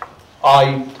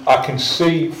I can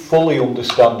fully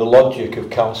understand the logic of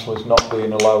councillors not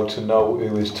being allowed to know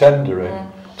who is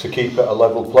tendering to keep it a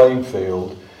level playing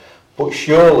field. But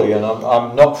surely, and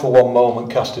I'm not for one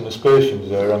moment casting aspersions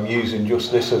there, I'm using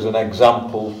just this as an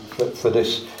example for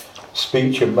this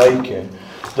speech I'm making,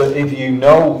 that if you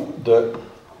know that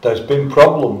there's been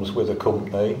problems with a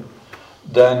company,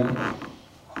 then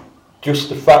just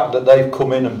the fact that they've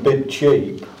come in and bid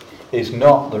cheap is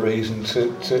not the reason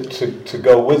to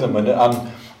go with them.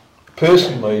 And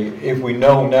personally, if we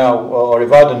know now, or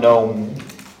if I'd have known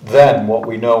then what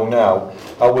we know now,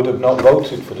 I would have not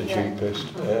voted for the cheapest.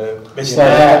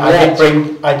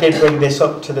 I did bring this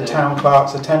up to the town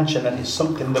clerk's attention, and it's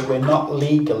something that we're not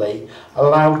legally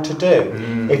allowed to do.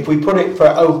 If we put it for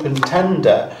open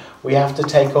tender, we have to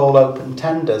take all open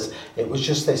tenders. It was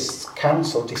just this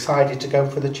council decided to go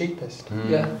for the cheapest.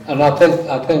 Yeah, and I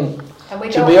think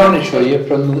to be honest with you,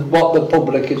 from what the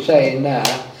public is saying now,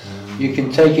 you can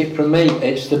take it from me,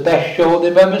 it's the best show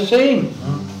they've ever seen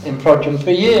in Frodsham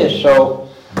for years, so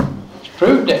it's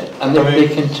proved it. And if they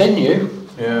continue,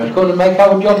 it's going to make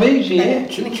our job easier.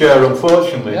 Chair,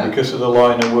 unfortunately, because of the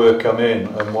line of work I'm in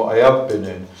and what I have been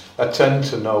in, I tend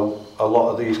to know a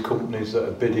lot of these companies that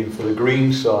are bidding for the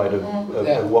green side of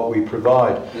what we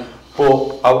provide.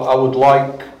 But I would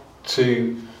like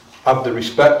to have the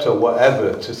respect or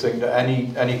whatever to think that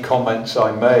any comments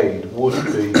I made would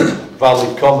be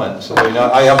valid comments. I mean,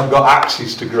 I haven't got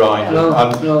axes to grind,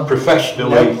 and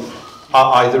professionally,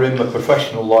 either in my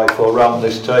professional life or around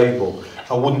this table,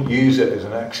 I wouldn't use it as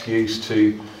an excuse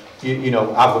to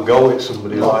have a go at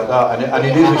somebody like that. And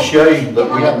it is a shame that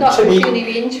we haven't got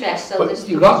pecuniary interest, so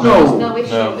you've got no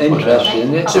issue. interest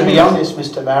in it. To be honest,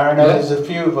 Mr. Mayor, I know there's a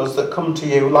few of us that come to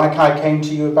you, like I came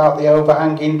to you about the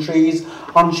overhanging trees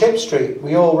on Ship Street.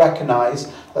 We all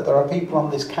recognise that there are people on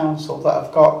this council that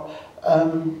have got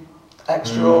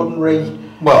extraordinary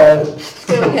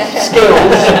skills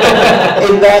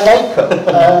in their makeup.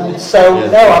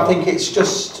 No, I think it's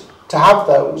just to have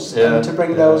those and to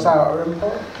bring those out are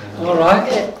important. All right.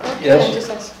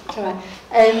 Yes.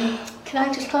 Can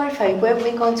I just clarify, weren't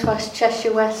we going to ask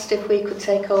Cheshire West if we could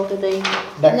take over the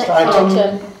next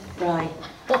item? Right.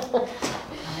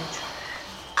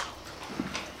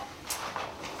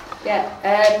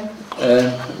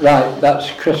 Right,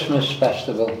 that's Christmas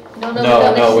festival.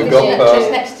 No, we've got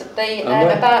just next to the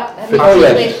about with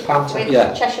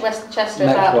Cheshire West and Chester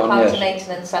next about plant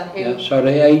maintenance and who.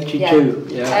 Sorry, 82.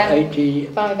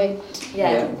 85.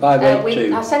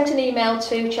 582. I sent an email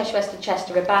to Cheshire West and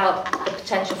Chester about the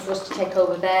potential for us to take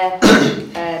over their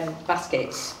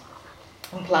baskets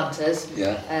and planters.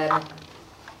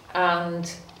 And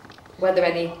whether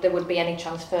there would be any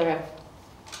transfer of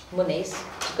monies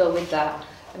to go with that.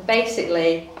 And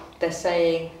basically, they're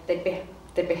saying they'd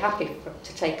be happy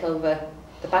to take over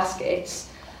the baskets,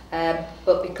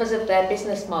 but because of their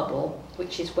business model,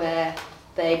 which is where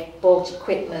they've bought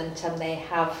equipment and they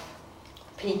have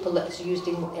people that's used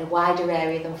in a wider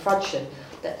area than Frodsham,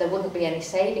 that there wouldn't be any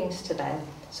savings to them.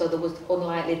 So there was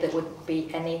unlikely there would be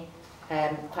any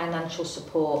financial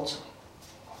support.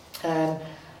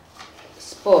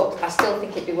 But I still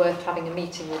think it'd be worth having a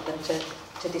meeting with them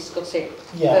to discuss it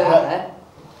further.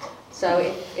 So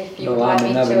if you would like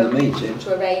me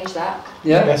to arrange that.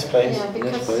 Yes, please. Yeah,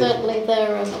 because certainly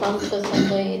there are planters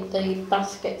and the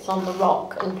baskets on the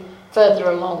rock and further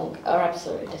along are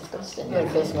absolutely disgusting.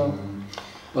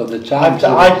 Well,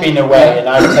 I've been away and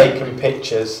I've taken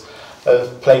pictures,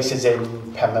 of places in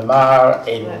Pembermar,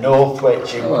 in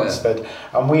Northwich, in Winsford,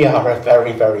 and we are a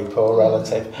very, very poor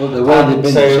relative. But the way they've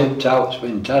been sent out's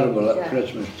been terrible at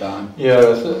Christmas time.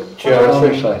 Yeah, Chair,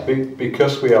 I think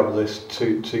because we have this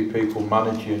two people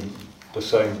managing the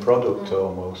same product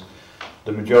almost,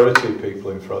 the majority of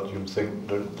people in Frodsham think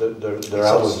they're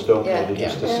ours, don't they? They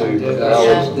just assume that they're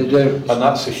ours. They do. And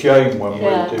that's a shame when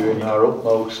we're doing our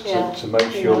utmost to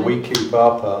make sure we keep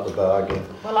our part of the bargain.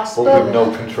 Well, I but spoke, we've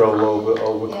no control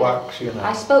over quacks, you know.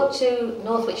 I spoke to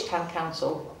Northwich Town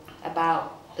Council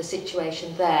about the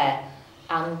situation there,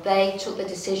 and they took the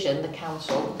decision, the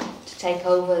council, to take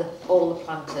over all the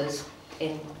planters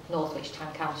in Northwich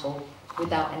Town Council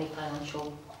without any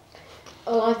financial.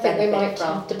 Oh, I think we might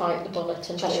have to bite the bullet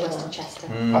and Cheshire West and Chester.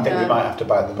 I think we might have to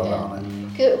bite the bullet on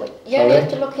it. Yeah, you have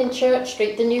to look in Church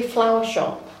Street, the new flower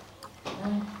shop,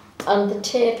 and the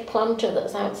tiered planter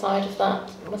that's outside of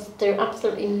that must do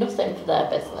absolutely nothing for their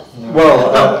business.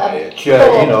 Well,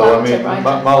 Chair, you know, I mean,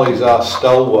 Mally's our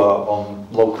stalwart on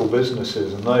local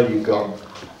businesses, and there you've got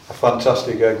a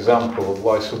fantastic example of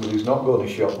why somebody's not going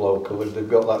to shop local if they've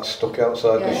got that stuck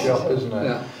outside the shop, isn't it?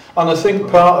 Yeah. And I think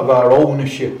part of our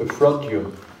ownership of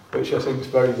Frodsham, which I think is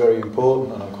very, very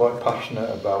important and I'm quite passionate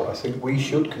about, I think we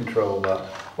should control that.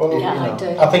 Well,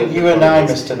 I think you and I,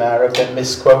 Mr. Mayor, have been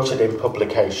misquoted in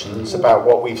publications about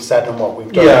what we've said and what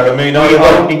we've done. Yeah, I mean,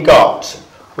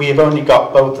 we have only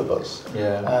got both of us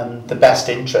the best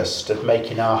interest of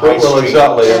making our high street. Well,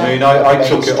 exactly. I mean, I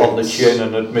took it on the chin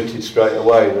and admitted straight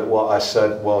away that what I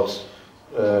said was,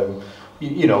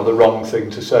 you know, the wrong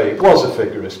thing to say. It was a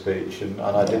figure of speech, and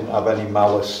I didn't have any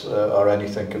malice or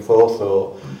anything of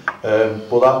forethought.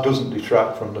 But that doesn't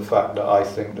detract from the fact that I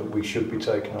think that we should be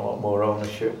taking a lot more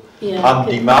ownership and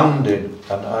demanding,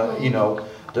 and you know,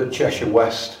 that Cheshire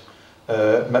West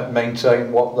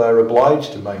maintain what they're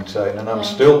obliged to maintain. And I'm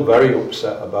still very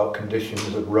upset about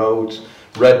conditions of roads.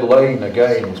 Red Lane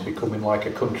again is becoming like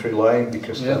a country lane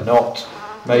because they're not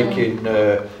making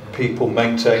people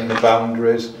maintain the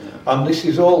boundaries. And this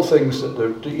is all things that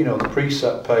the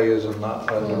preset payers and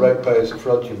the rate payers of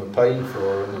Frodsham are paying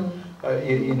for. And,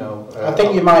 I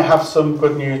think you might have some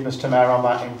good news, Mr. Mayor, on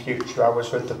that in future. I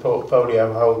was with the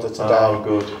portfolio holder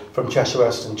today from Cheshire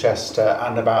West and Chester,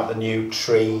 and about the new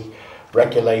tree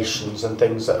regulations and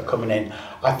things that are coming in.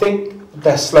 I think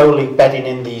they're slowly bedding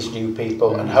in these new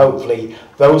people and hopefully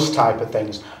those type of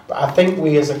things. But I think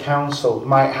we as a council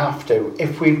might have to,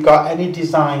 if we've got any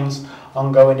designs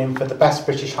on going in for the best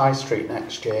British High Street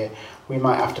next year, we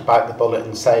might have to bite the bullet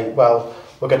and say, well,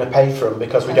 we're going to pay for them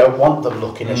because we don't want them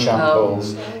looking at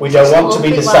shambles. We don't want to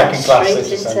be the second class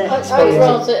citizen. I would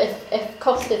rather, if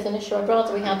cost is an issue, I'd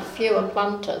rather we had fewer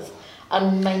planters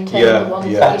and maintain the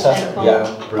ones that we take on.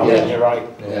 Yeah, brilliant. You're right.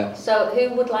 Yeah. So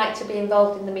who would like to be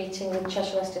involved in the meeting with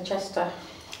Cheshire West and Chester?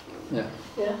 Yeah.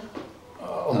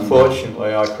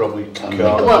 Unfortunately, I probably can't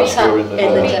during the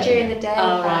day. During the day.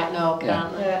 Oh, right, no,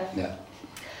 can't. Yeah.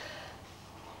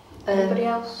 Anybody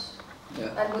else?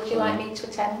 Yeah. And would you like me to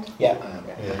attend? Yeah.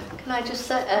 Can I just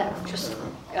say,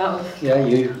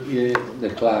 you, the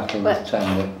clerk can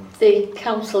attend it. The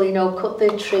council, you know, cut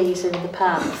the trees in the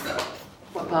path,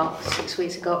 about 6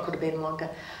 weeks ago, it could have been longer.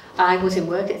 I was in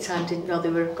work at the time, didn't know they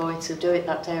were going to do it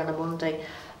that day on a Monday.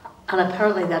 And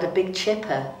apparently they had a big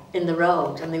chipper in the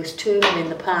road, and there was two of them in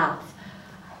the path.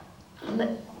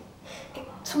 And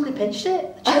somebody pinched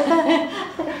it, the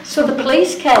chipper. So the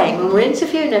police came and were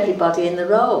interviewing everybody in the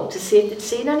road to see if they'd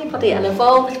seen anybody. And of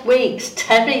all the weeks,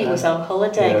 Terry was on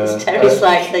holiday, because Terry's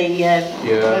like the...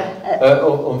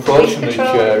 unfortunately,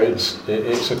 Chair,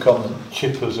 it's a common...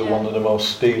 Chippers are one of the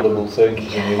most stealable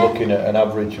things, and you're looking at an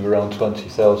average of around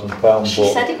 £20,000.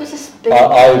 She said it was a big...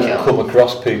 I've come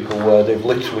across people where they've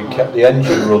literally kept the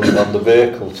engine running on the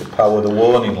vehicle to power the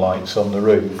warning lights on the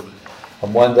roof.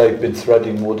 And when they've been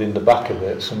threading wood in the back of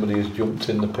it, somebody has jumped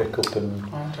in the pickup and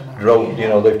drove,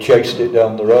 they've chased it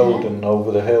down the road and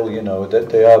over the hill, they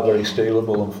are very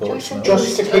stealable, unfortunately.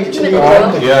 Just to keep to the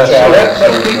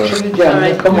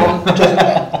agenda. Come on.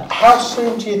 How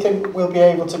soon do you think we'll be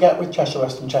able to get with Cheshire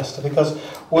West and Chester? Because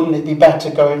wouldn't it be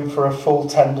better going for a full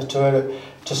tender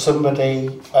to somebody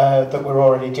that we're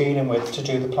already dealing with to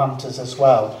do the planters as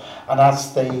well? And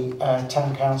as the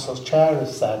Town Council's chair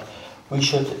has said, we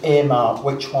should earmark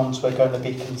which ones we're going to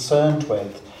be concerned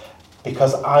with,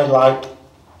 because I, like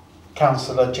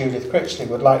Councillor Judith Critchley,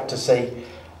 would like to see,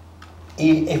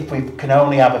 if we can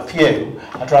only have a few,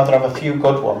 I'd rather have a few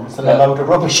good ones than a load of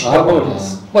rubbish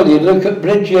ones. Well, you look at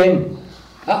Bridge Inn,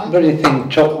 that very thing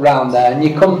tucked round there, and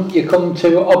you come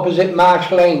to opposite Marsh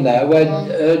Lane there,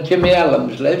 where Jimmy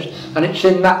Ellams lives, and it's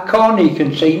in that corner, you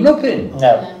can see nothing.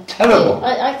 No. Terrible.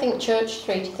 I think Church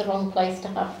Street is the wrong place to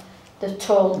have the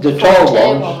tall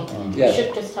ones. We Yes.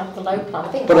 should just have the low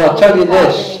plant. But I'll tell you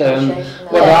this,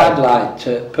 what I'd like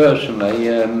to, personally,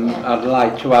 I'd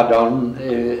like to add on,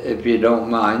 if you don't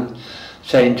mind,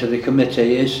 saying to the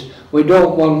committee is, we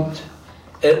don't want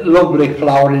it lovely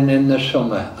flowering in the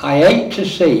summer. I hate to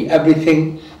see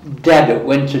everything dead at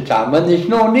winter time when there's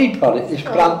no need for it. These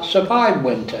plants survive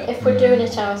winter. If we're doing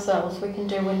it ourselves, we can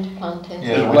do winter plantings.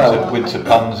 Yeah, winter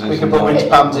pansies. We can put winter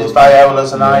pansies,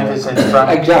 violas and ivies in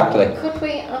front. Exactly. Could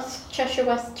we ask Cheshire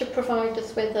West to provide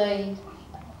us with a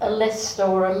list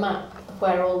or a map of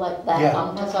where all their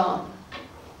planters are?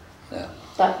 Yeah.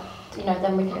 That, you know,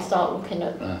 then we can start looking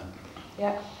at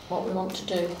Yeah. what we want to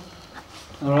do.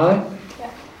 All right? Yeah.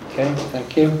 Okay,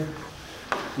 thank you.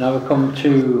 Now we come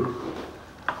to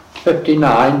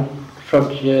 59,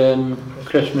 Frodsham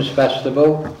Christmas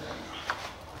Festival.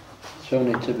 It's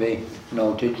only to be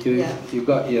noted. You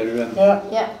got your...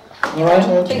 Yeah. All right?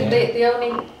 I think the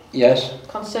only Yes.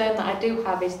 concern that I do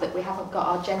have is that we haven't got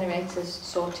our generators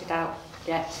sorted out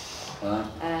yet.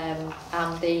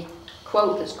 And the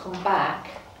quote that's come back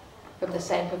from the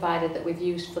same provider that we've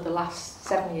used for the last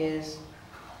 7 years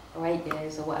or 8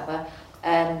 years or whatever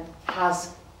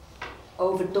has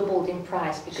over doubled in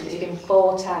price because it's been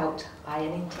bought out by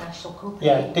an international company.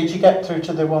 Yeah, did you get through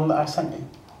to the one that I sent you?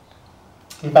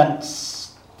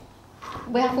 Events.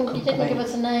 We haven't. You didn't give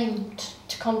us a name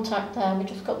to contact them. We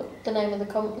just got the name of the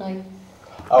company.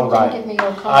 Oh, You right. didn't give me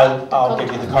your contact. I'll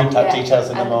give you the contact details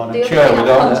in the morning. The other thing,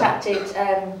 I've contacted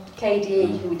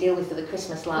KDE, who we deal with for the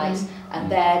Christmas lights, and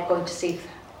they're going to see if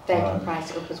they can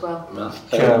price it up as well.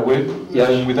 Chair,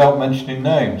 without mentioning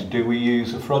names, do we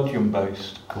use a Frodsham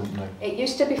based company? It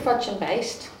used to be Frodsham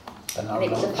based, and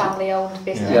it was a family owned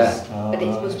business, Yeah. but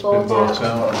it was It's bought been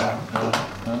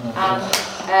out.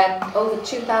 And over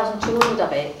 2,200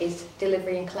 of it is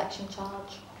delivery and collection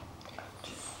charge.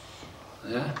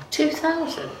 Yeah.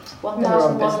 2,000?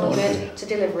 1,100 to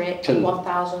deliver it, and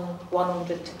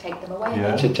 1,100 to take them away.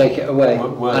 Yeah. To take it away.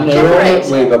 Well, And they're all at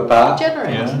Weaver Park.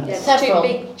 Generator? Yeah. There's Several. two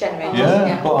big generators.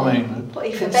 Yeah, but I mean, But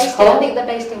They're even based so, I think they're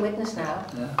based in Widnes now,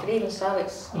 Yeah. but even so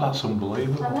it's... that's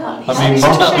unbelievable. I know. I mean,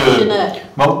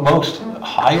 It's most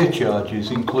hire charges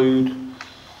include,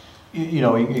 you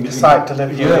know, The site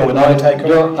delivery. Yeah, when I take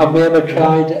Have we ever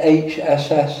tried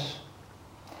HSS?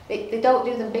 They don't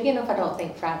do them big enough, I don't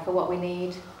think, Frank, for what we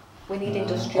need. We need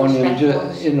industrial Only, strength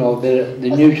ones. you know, they're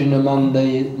using them on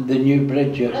the new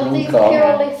bridge at Are these Runcorn.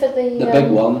 purely for The big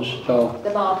ones, so...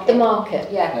 The market. The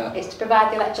market. Yeah, it's to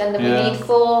provide the electricity. Yeah. We need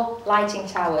 4 lighting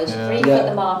towers, 3 Yeah, for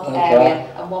the market that's area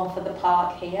right. and 1 for the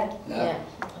park here. Yeah.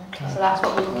 So that's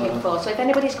what we're looking for. So if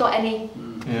anybody's got any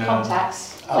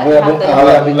contacts, Are let we me have having, them. are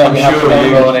we having I'm any sure afternoon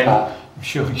you- morning? I'm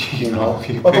sure you know.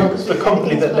 Well, the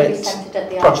company that Everything's lit centred at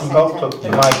the Frodsham art Golf centre. Club, the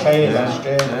YK last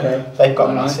year, Yeah. they've got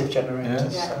Right. massive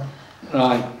generators. Yeah. So.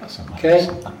 Right, That's okay.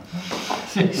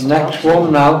 The next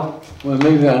one now, we're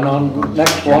moving on.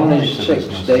 Next one is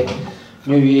 60,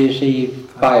 New Year's Eve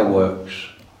fireworks.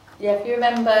 Yeah, if you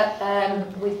remember,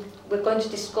 we're going to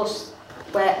discuss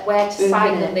where to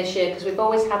site them this year, because we've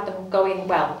always had them going,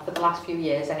 well, for the last few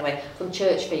years anyway, from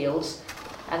church fields.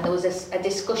 And there was a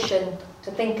discussion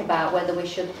to think about whether we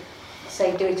should,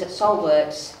 say, do it at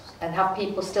Saltworks and have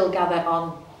people still gather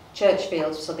on church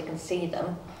fields so they can see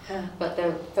them, but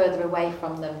they're further away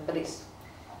from them. But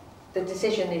the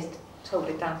decision is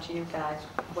totally down to you guys,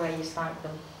 where you site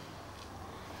them.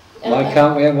 Why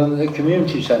can't we have them at the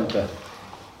community centre?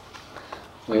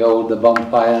 We hold the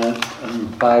bonfire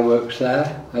and fireworks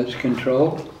there, that's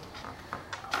controlled.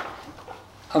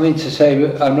 I mean to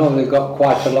say, I know they've got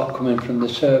quite a lot coming from the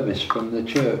service, from the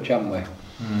church, haven't we?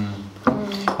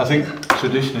 I think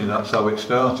traditionally that's how it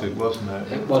started, wasn't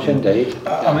it? It was indeed.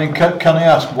 I mean, can I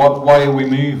ask, why are we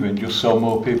moving, just so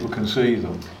more people can see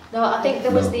them? No, I think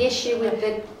there was the issue with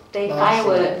the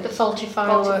fireworks, The faulty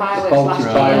faulty fireworks. fireworks Faulty last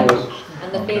year, fireworks.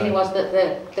 and the feeling was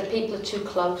that the people are too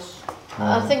close.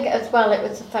 I think as well it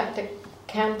was the fact that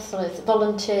councillors,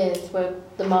 volunteers were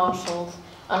the marshals,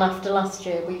 and after last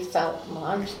year we felt, well,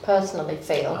 I personally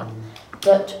feel,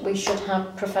 that we should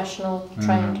have professional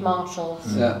trained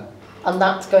marshals. Yeah. And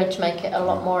that's going to make it a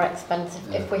lot more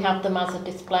expensive if we have them as a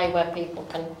display where people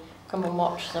can come and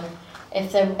watch them.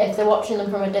 If they're watching them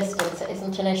from a distance, it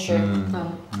isn't an issue.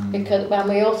 Because when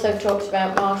we also talked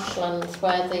about marshlands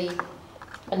where the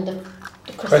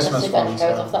Christmas event ones,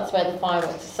 goes yeah. off, that's where the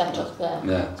fireworks are set up there.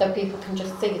 Yeah. So people can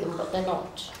just see them, but they're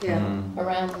not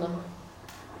around them.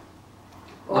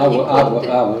 I would.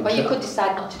 Or you could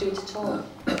decide not to do it at all.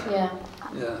 Yeah.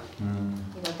 Yeah.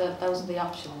 You know, those are the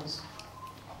options.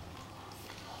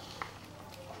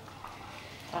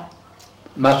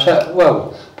 Myself,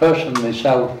 well, personally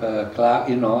myself, Clark,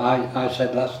 you know, I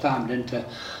said last time, didn't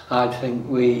I think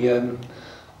we,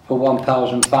 for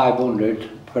 1,500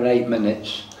 for 8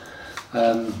 minutes,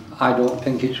 I don't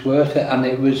think it's worth it. And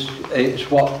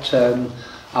it's what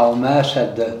our mayor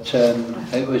said, that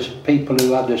it was people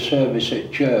who had a service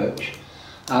at church,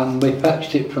 and we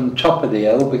fetched it from top of the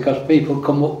hill because people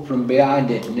come up from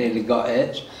behind it and nearly got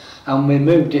it, and we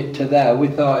moved it to there. We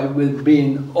thought it was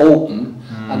being open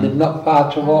and they've not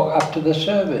far to walk after the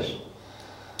service.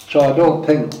 So I don't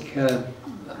think,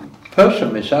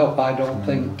 personally myself, I don't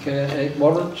think it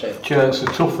warrants it. Chair, it's a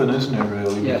tough one, isn't it,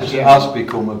 really? Yes. Because it has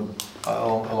become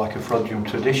like a Frodsham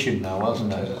tradition now,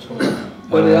 hasn't it?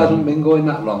 Well, it hasn't been going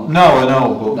that long. No, I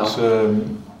know, but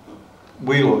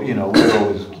we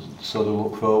always sort of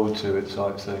look forward to it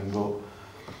type thing. But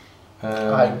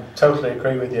I totally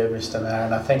agree with you, Mr. Mayor,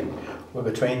 and I think we're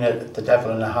between the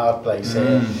devil and a hard place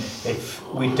here. If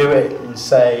we do it and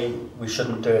say we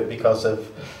shouldn't do it because of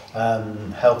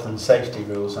health and safety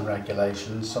rules and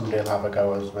regulations, somebody will have a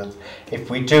go at us with. If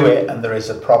we do it and there is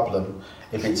a problem,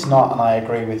 if it's not, and I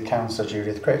agree with Councillor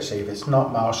Judith Critchley, if it's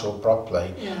not marshalled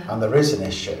properly and there is an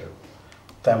issue,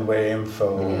 then we're in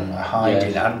for a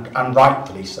hiding, and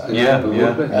rightfully so. Again,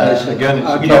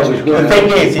 the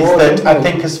thing is that I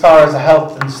think as far as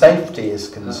health and safety is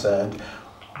concerned,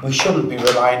 we shouldn't be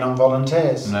relying on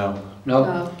volunteers. No.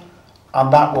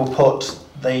 And that will put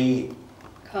the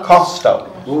cost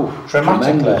up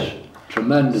dramatically.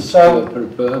 Tremendous. So, for a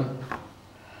firm.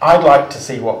 I'd like to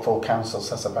see what full council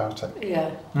says about it.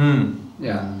 Yeah.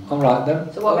 Yeah. All right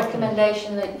then. So what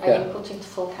recommendation are you putting to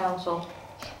full council?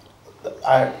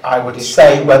 I would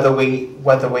say whether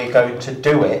we're going to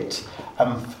do it,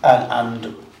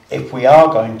 and if we are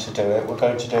going to do it, we're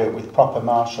going to do it with proper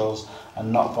marshals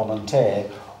and not volunteer,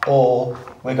 or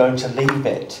we're going to leave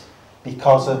it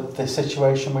because of the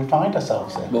situation we find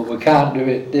ourselves in. But we can't do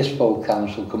it this full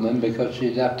council coming, because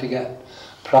you'd have to get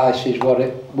prices what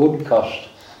it would cost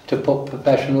to put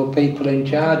professional people in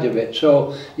charge of it.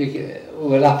 So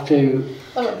we'll have to.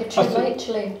 Well, it'd be too late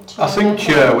to leave. I think,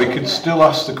 Chair, we could still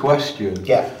ask the question on the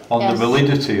Yes.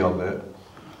 validity of it.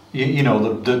 You know,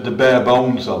 the bare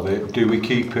bones of it. Do we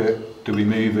keep it? Do we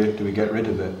move it? Do we get rid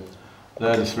of it?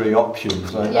 They're the three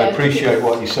options. I appreciate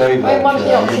what you say there. One of the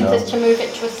Chair, options is to move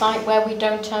it to a site where we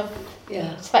don't have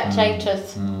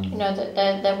spectators, you know, that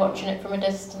they're watching it from a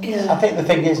distance. I think the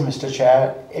thing is, Mr.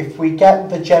 Chair, if we get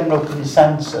the general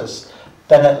consensus,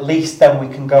 then at least then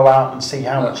we can go out and see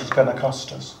how much it's going to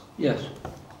cost us. Yes.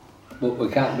 But we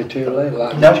can't be too late,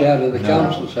 like the chair of the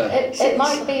council said. It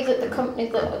might be that the company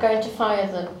that are going to fire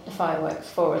the fireworks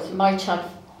for us might have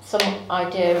some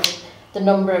idea of the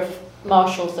number of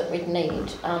marshals that we'd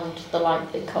need and the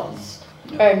likely cost.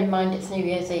 Bearing in mind it's New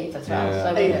Year's Eve as well,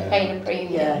 so we're paying a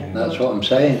premium. That's what I'm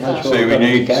saying. That's what we we've got to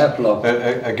be need, careful of.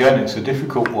 Again, it's a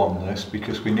difficult one, this,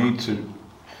 because we need to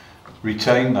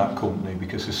retain that company,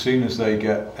 because as soon as they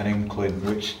get an inkling,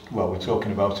 which, well, we're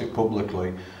talking about it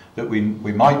publicly, that we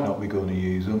might not be going to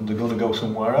use them, they're going to go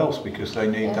somewhere else because they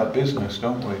need that business,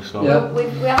 don't we? So we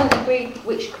haven't agreed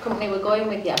which company we're going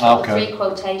with yet. We've got 3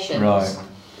 quotations. Right.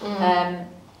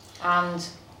 And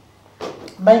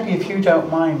maybe if you don't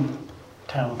mind,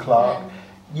 Town Clerk,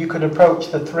 you could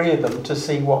approach the 3 of them to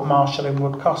see what marshalling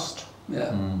would cost.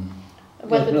 Yeah.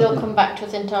 Whether they'll come back to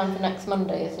us in time for next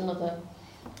Monday is another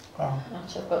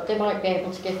matter, but they might be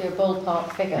able to give you a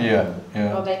ballpark figure.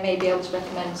 Or they may be able to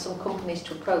recommend some companies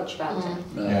to approach about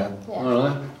it. All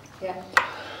right. Yeah.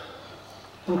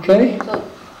 Okay.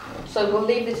 So we'll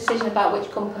leave the decision about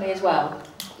which company as well.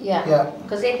 Yeah.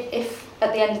 Because if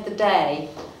at the end of the day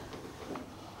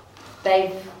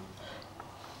they've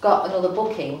got another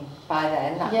booking by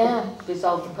then, that could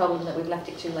resolve the problem that we've left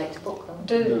it too late to book them.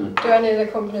 Do any of the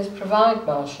companies provide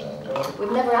marshalling?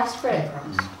 We've never asked for it.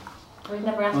 We've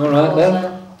never asked All for right it.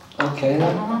 then. Okay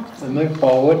then. We'll move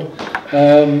forward.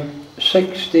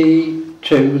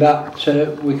 62,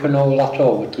 that we can all that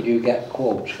over till you get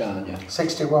quotes, can't you?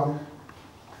 61.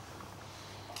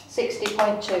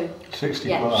 60.2. 60.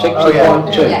 Yeah.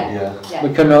 60.2. Yeah.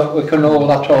 We can all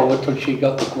that over till she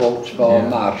got the quotes for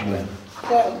marshalling.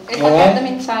 If I get them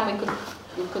in time,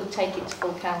 we could take it to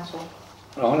full council.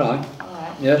 All right.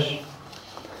 Yes.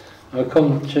 I'll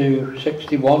come to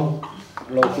 61,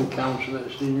 local council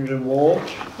at seniors and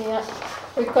wards. Yeah.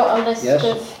 We've got a list Yes.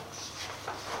 of.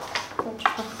 I'll just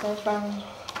pass those round.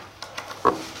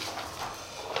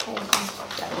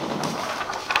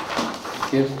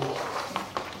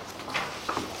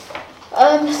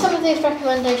 Some of these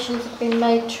recommendations have been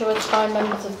made to us by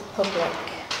members of the public.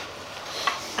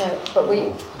 So, but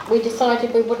we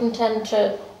decided we wouldn't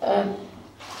enter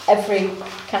every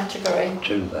category.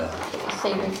 2 there. You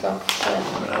see, we've got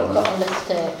a list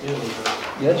here.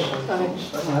 Yes? Thanks.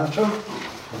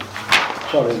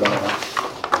 Sorry about that.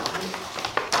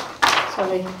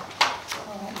 Sorry.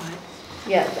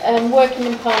 Yeah, working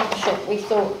in partnership, we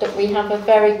thought that we have a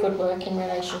very good working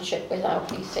relationship with our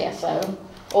PCSO,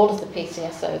 all of the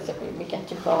PCSOs that we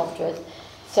get involved with.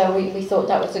 So we thought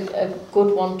that was a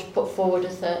good one to put forward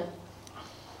as a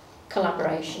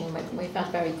collaboration. We've had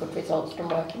very good results from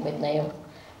working with Neil,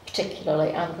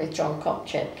 particularly, and with John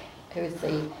Kopchik, who is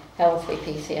the Helsley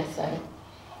PCSO.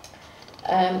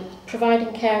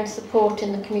 Providing care and support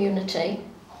in the community.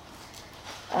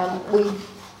 We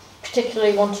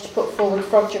particularly wanted to put forward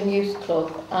Frodsham Youth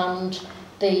Club and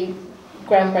the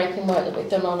groundbreaking work that we've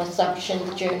done on establishing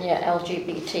the junior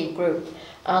LGBT group,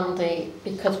 and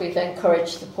because we've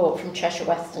encouraged support from Cheshire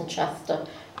West and Chester,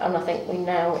 and I think we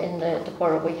now in the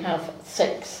borough we have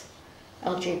 6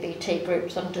 LGBT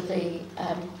groups under the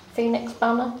Phoenix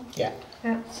banner. Yeah.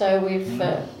 So we've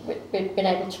been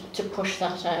able to push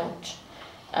that out.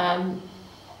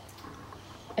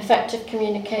 Effective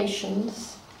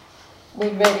communications. We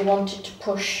really wanted to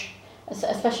push,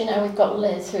 especially now we've got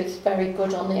Liz, who's very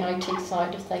good on the IT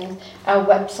side of things. Our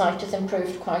website has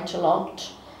improved quite a lot,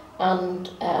 and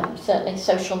certainly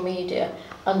social media,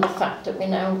 and the fact that we're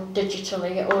now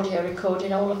digitally audio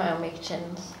recording all of our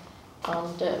meetings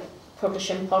and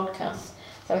publishing podcasts.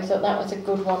 So we thought that was a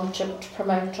good one to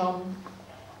promote on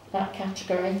that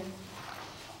category.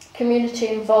 Community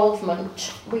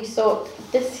involvement. We thought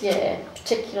this year,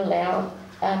 particularly our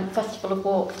Festival of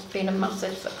Walks has been a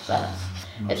massive success.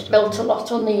 It's built a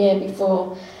lot on the year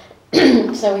before,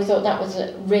 so we thought that was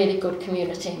a really good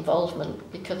community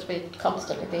involvement because we're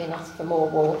constantly being asked for more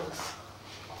walks.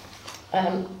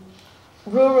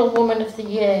 Rural Woman of the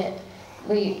Year,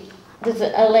 there's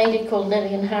a lady called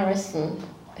Lillian Harrison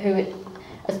who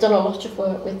has done a lot of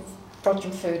work with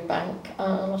Frodsham Food Bank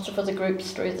and a lot of other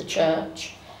groups through the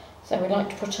church. So we'd like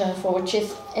to put her forward.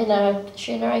 She's in her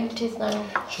 80s now.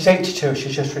 She's 82.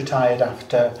 She's just retired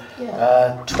after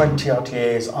 20 odd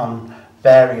years on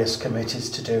various committees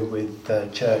to do with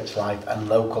church life and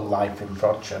local life in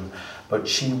Frodsham. But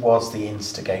she was the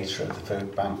instigator of the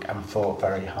food bank and fought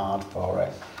very hard for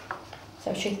it.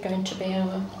 So she's going to be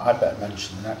our... I better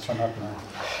mention the next one, hadn't I?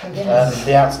 Yes.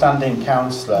 The outstanding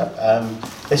councillor.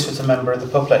 This was a member of the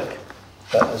public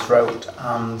that has wrote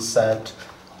and said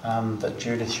that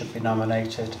Judith should be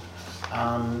nominated,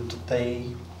 and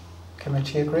the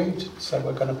committee agreed. So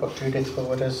we're going to put Judith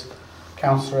forward as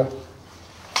councillor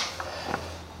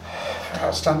for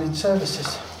outstanding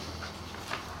services.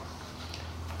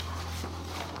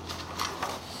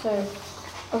 So,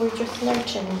 are we just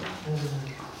noting?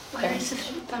 Where is the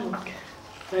food bank?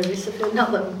 Where is the food?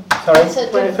 Not them. Sorry,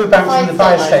 food bank's in the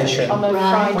fire station. On a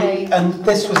Friday. And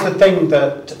this was the thing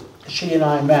that she and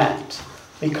I met,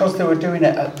 because they were doing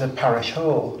it at the parish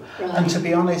hall. Right. And to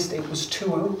be honest, it was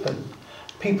too open.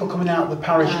 People coming out of the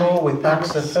parish hall with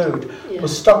bags of food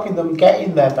was stopping them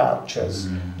getting their vouchers.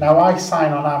 Now I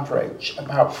sign on average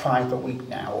about 5 a week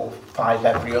now, or 5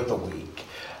 every other week.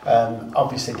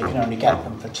 Obviously they can only get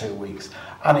them for 2 weeks.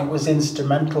 And it was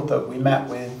instrumental that we met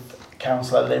with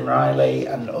Councillor Lynn Riley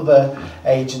and other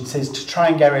agencies to try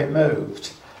and get it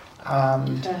moved.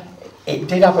 And it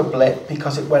did have a blip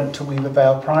because it went to Weaver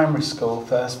Vale Primary School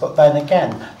first, but then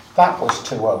again, that was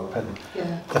too open.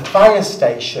 The fire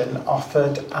station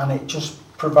offered, and it just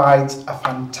provides a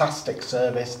fantastic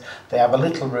service. They have a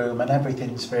little room and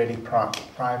everything's really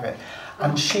private.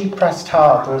 And she pressed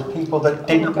hard. There were people that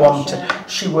didn't want to.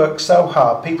 She worked so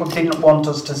hard. People didn't want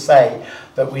us to say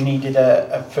that we needed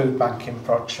a food bank in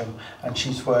Frodsham, and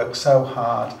she's worked so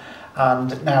hard.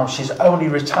 And now she's only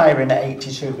retiring at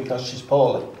 82 because she's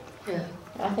poorly. Yeah,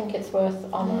 I think it's worth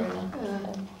honouring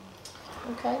her.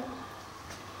 Okay.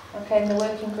 Okay, and the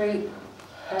working group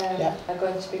are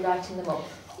going to be writing them up?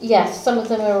 Yes, some of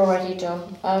them are already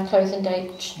done. Closing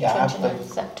date 29th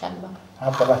September. I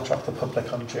have the letter off the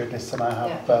public on Judith, and I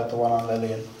have the one on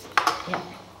Lillian. Yeah.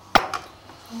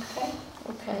 Okay.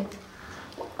 Okay.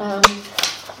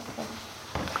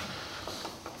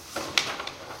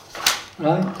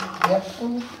 Right, Yep.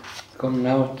 come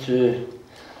now to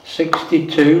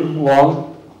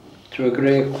 62-1 to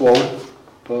agree a quote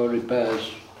for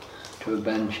repairs to a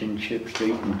bench in Ship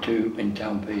Street and 2 in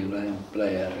Townfield Lane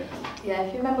play area. Yeah,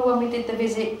 if you remember when we did the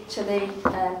visit to the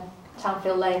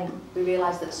Townfield Lane, we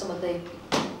realised that some of the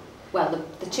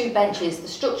 2 benches, they're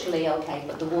structurally okay,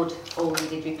 but the wood all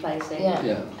needed replacing.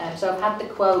 So I've had the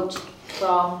quote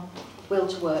from Will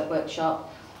to Work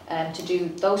Workshop to do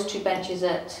those 2 benches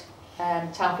at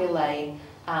Townfield Lane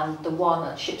and the one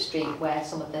at Ship Street where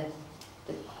some of the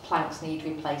planks need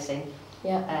replacing.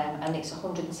 Yeah. And it's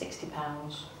 £160.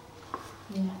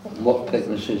 Yeah, What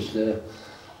thickness is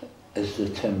the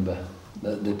timber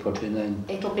that they're putting in?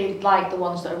 It'll be like the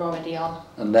ones that are already on.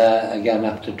 And there again,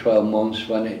 after 12 months,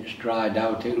 when it's dried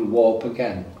out, it'll warp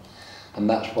again. And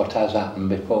that's what has happened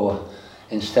before.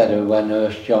 Instead of when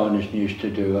earth joiners used to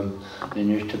do them, they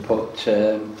used to put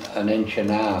 1.5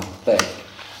 inches thick,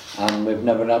 and we've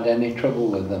never had any trouble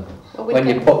with them. Well, when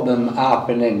you put them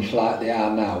 1/2 inch like they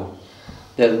are now,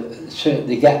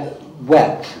 they get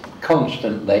wet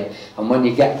constantly, and when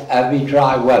you get heavy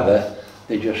dry weather,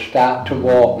 they just start to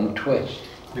warp and twist.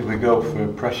 If we go for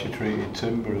pressure treated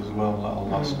timber as well, that'll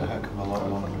last a heck of a lot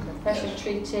longer. Pressure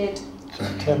treated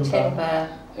Timber.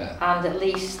 Yeah. and at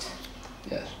least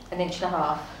Yes. 1.5 inches.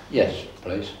 Yes,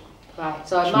 please. Right,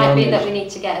 so it might be that we need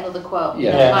to get another quote.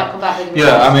 Yeah. We might come back with a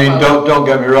Yeah, I mean, quote. don't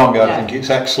get me wrong, I Yeah. think it's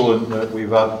excellent that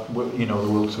we've had, you know,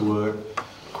 the Will to Work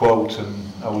quote, and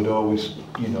I would always,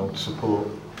 you know, support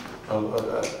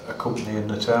a company in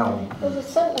the town. Well, they've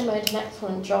certainly made an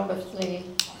excellent job of the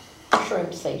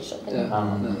mushroom seat. I think.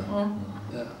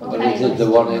 Yeah. Well, they did the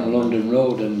one in London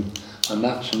Road, and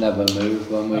that's never moved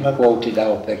when we quoted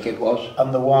how thick it was.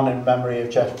 And the one in memory of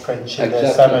Jeff Prince in the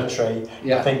Exactly. cemetery,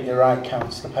 Yeah. I think you're right,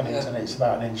 Councillor Pennington, it's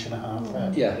about 1.5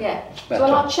 inches. Yeah, Yeah. it's So better.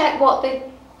 I'll check what they...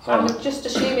 I'm Oh. just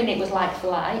assuming it was like for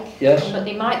like. Yes. But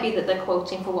it might be that they're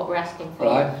quoting for what we're asking for.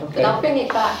 Right, But okay. I'll bring it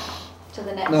back to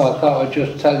the next... No, I thought I'd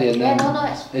just tell you, and Yeah, then no,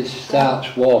 it starts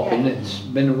warping. Yeah. It's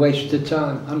been a waste of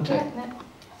time, hasn't Yeah, it? no.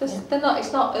 They're not,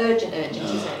 it's not urgent, is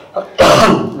it?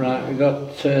 Right, we've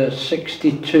got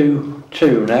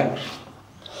 62.2 next,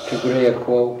 to agree a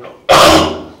quote.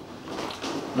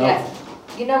 No. Yeah.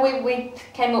 You know, we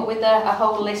came up with a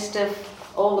whole list of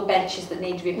all the benches that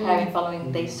need repairing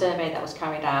following the survey that was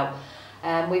carried out.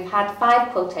 We've had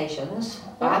 5 quotations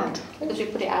back because we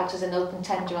put it out as an open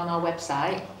tender on our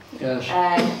website. Yes.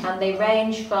 And they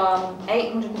range from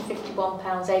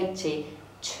 £851.80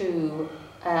 to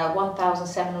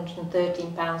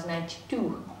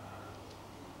 £1,713.92.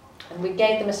 And we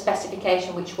gave them a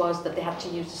specification which was that they had to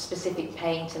use a specific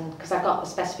paint, and because I got the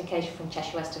specification from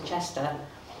Cheshire West and Chester,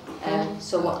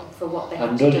 so what they had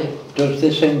And to do. does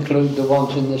this include the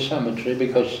ones in the cemetery?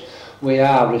 Because we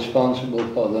are responsible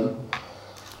for them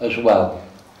as well.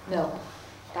 No,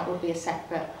 that would be a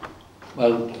separate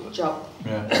job.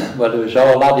 Yeah. Well, it was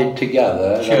all added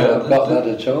together, and Sure, I've got that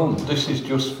at home. This is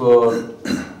just for,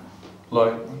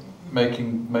 like,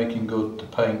 making good the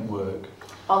paint work.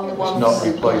 On the It's ones, not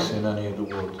replacing any of the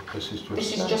wood. This is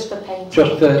just for painting.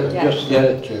 Just the,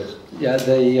 Cheers.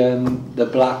 the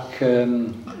black,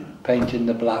 painting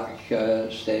the black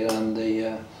steel and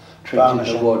the treating the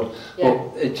Varnishing. wood. Yeah.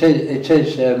 But it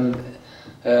is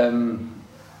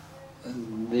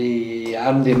the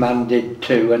handyman did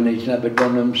too, and he's never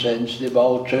done them since. They've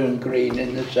all turned green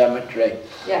in the cemetery.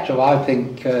 Yeah. So I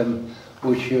think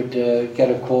we should get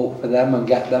a quote for them and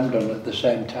get them done at the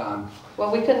same time.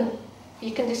 Well,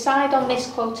 you can decide on this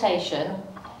quotation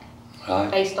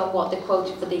Right. based on what they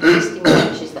quoted for the existing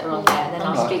benches that are on there, and then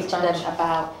I'll Right. speak to them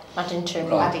about Adding to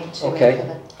adding to Okay. it.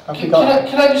 Have we Can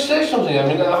got I just say something? I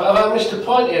mean, have I missed a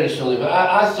point here or something? But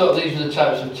I thought these were the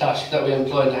types of tasks that we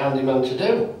employed a handyman to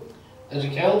do as a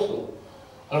council.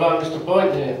 Or have I missed a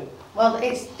point here? Well,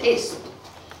 it's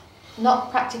not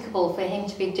practicable for him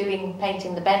to be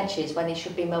painting the benches when he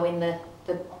should be mowing the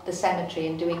cemetery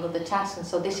and doing other tasks, and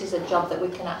so this is a job that we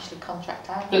can actually contract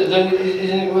out. But then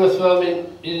isn't it worthwhile? I mean,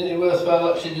 isn't it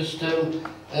worthwhile actually just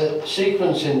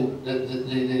sequencing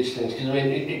these things? Because I mean,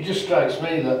 it just strikes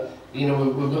me that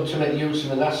we've got to make use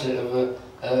of an asset of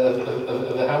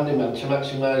a handyman to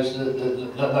maximise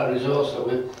that resource that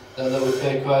we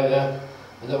pay quite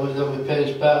that we pay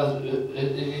as part of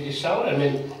his salary. I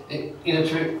mean,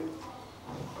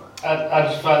 I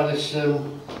just find this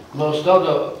most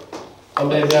odd. Or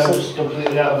maybe I'm just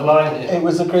completely out of line here. It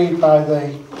was agreed by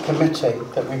the committee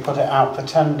that we put it out for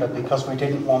tender because we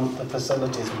didn't want the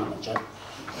facilities manager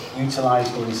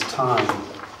utilising his time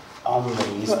on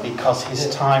these, because his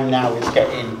time now is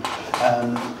getting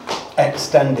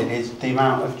extended, the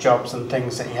amount of jobs and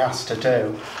things that he has to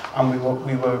do, and we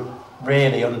were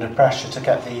really under pressure to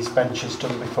get these benches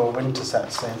done before winter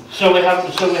sets in. So we have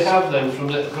then from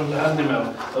the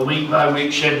handyman a week by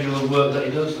week schedule of work that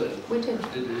he does then. We do.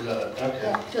 Is that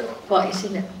okay? Yeah. What is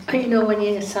in it? You know, when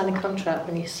you sign a contract,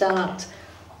 when you start,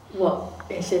 what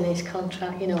is in his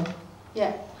contract,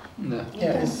 Yeah. No.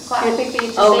 Yeah, it's Quite happy for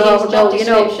you to Oh, see no, his no, job you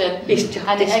know, description. his job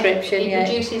And description, he yeah.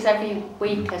 produces every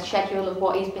week a schedule of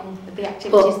what he's been, the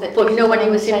activities that. But you know, when he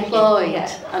was he's employed,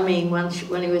 Yeah. I mean, when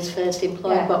he was first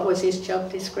employed, Yeah. what was his job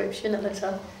description at the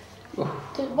time?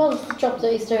 Well, it's the job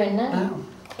that he's doing now.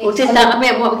 Well, did that, I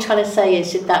mean, what I'm trying to say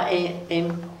is, did that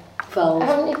involve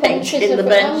How many benches, in the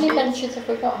how many benches? benches have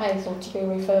we got, Hazel, to be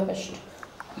refurbished?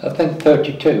 I think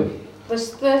 32.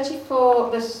 There's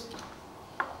 34, there's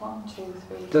 1, 2,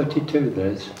 3, 32 there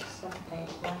is. 7, 8,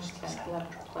 9, 10, 11,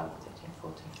 12, 13,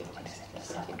 14, 15, 16,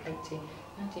 17, 18,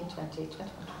 19, 20, 21,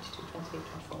 22, 23,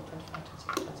 24, 25,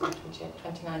 26, 27, 28,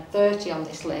 29, 30 on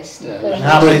this list. Yeah. And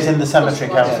how many's in the cemetery,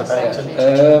 Councillor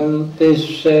Baton?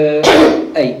 There's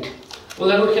 8. Well,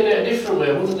 then looking at it a different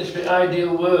way, wouldn't this be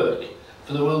ideal work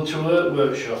for the Will to Work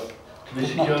workshop to be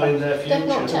securing their They've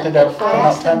not future? tendered for I it.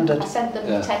 asked them, tendered. I sent them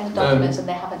Yeah. tender documents and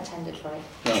they haven't tendered for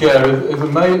it. Chair, if I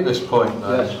may at this point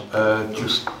then, Yes.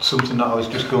 just something that I was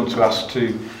just going to ask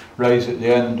to raise at the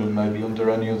end and maybe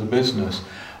under any other business.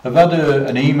 I've had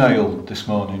an email this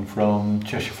morning from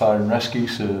Cheshire Fire and Rescue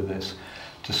Service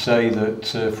to say that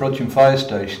Frodsham Fire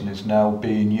Station is now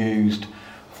being used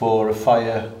for a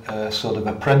fire sort of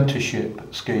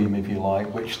apprenticeship scheme, if you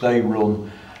like, which they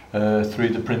run through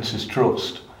the Prince's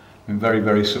Trust. Been very,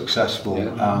 very successful,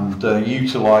 and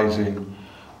utilising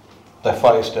their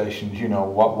fire stations, you know,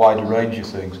 wider range of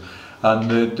things.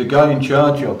 And the guy in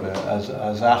charge of it has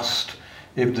asked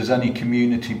if there's any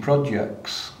community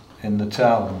projects in the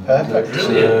town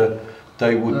that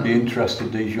they would be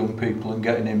interested, these young people, in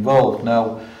getting involved.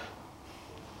 Now,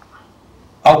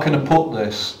 how can I put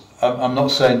this? I'm not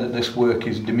saying that this work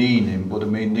is demeaning, but I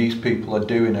mean these people are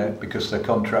doing it because they're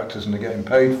contractors and they're getting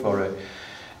paid for it.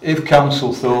 If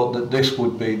council thought that this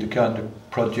would be the kind of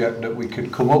project that we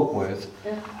could come up with,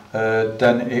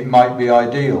 then it might be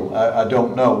ideal. I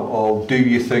don't know. Or do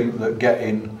you think that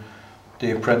getting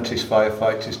the apprentice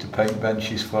firefighters to paint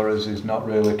benches for us is not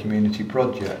really a community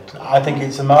project? I think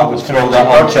it's a marvellous throw community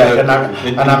that project,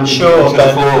 and I'm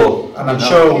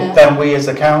sure then we as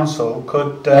a council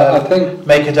could I think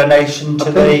make a donation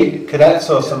to the cadets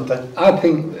or something. I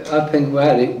think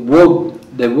where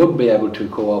they would be able to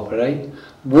cooperate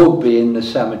would be in the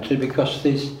cemetery, because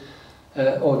there's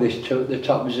this two at the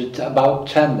top is about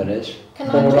 10 there is. Can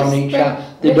I 4 on just each bring- hand.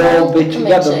 They'd all be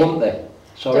together, wouldn't they?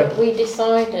 Sorry. That we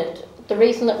decided, the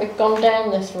reason that we've gone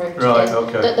down this route Right, is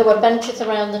okay. that there were benches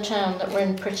around the town that were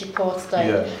in pretty poor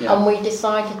state, Yeah. and we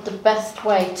decided the best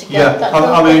way to get Yeah, that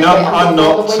I mean, I'm before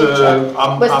not. the winter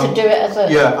I'm was to do it as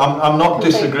a Yeah, I'm not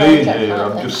complete disagreeing project, here.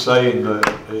 aren't I'm they? just saying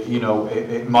that you know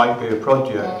it might be a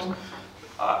project. Mm.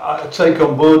 I take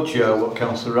on board, Chair, what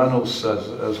Councillor Reynolds says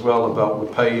as well about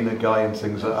we're paying a guy and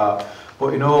things like that.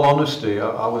 But in all honesty,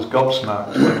 I was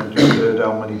gobsmacked when I just heard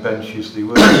how many benches there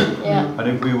were. Yeah. And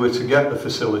if we were to get the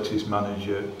facilities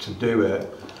manager to do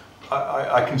it,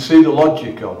 I can see the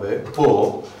logic of it,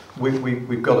 but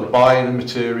we've got to buy the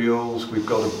materials, we've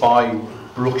got to buy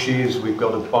brushes, we've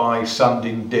got to buy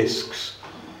sanding discs.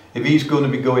 If he's going to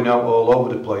be going out all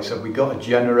over the place, have we got a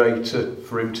generator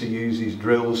for him to use his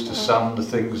drills to sand the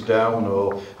things down,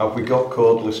 or have we got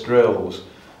cordless drills?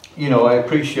 You know, I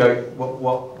appreciate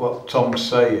what Tom's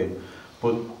saying,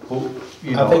 but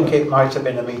you know, I think it might have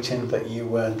been a meeting that you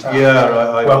weren't at. Yeah,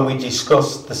 right. When we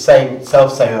discussed the same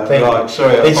thing. Right,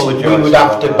 sorry, I apologise. We would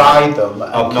have to buy them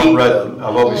and I've keep not read them.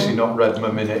 I've obviously not read my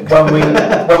minute. when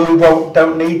we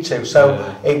don't need to.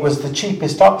 So it was the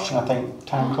cheapest option, I think,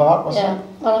 Town Clerk, wasn't it?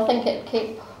 Well, I think it'd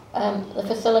keep the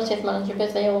facilities manager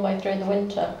busy all the way through the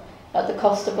winter at the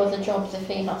cost of other jobs if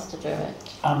he has to do it.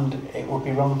 And it would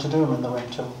be wrong to do them in the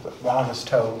winter, I was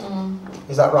told.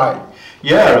 Is that right?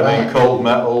 Yeah, I mean, cold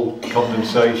metal,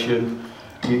 condensation,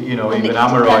 you know, And even it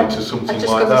amorite or depends. something I'm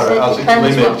just like gonna that. say, It has its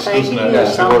depends what limits, they doesn't it, use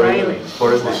as to on what railings, it will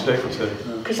doesn't stick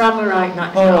to. Because amorite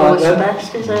not All right, always the then.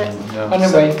 best, is it? Yeah.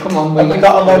 Anyway, come on. Have we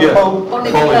got a local, Only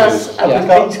Apologies. because have I've we been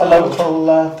got a told.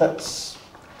 local that's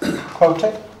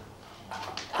quoted?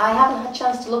 I haven't had a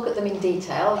chance to look at them in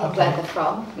detail, Okay. where they're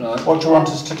from. Right. What do you want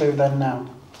us to do then now,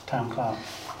 Town Clerk?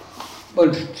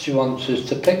 Well, she wants us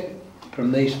to pick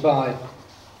from these 5.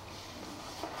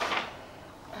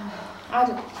 I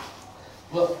don't,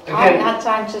 Well, I haven't again, had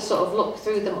time to sort of look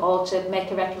through them or to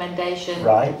make a recommendation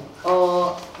Right. or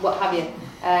what have you.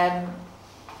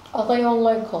 Are they all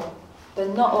local? They're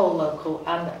not all local,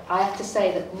 and I have to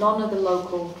say that none of the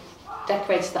local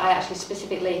decorators that I actually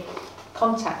specifically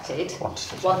contacted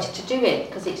wanted to do it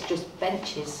because it's just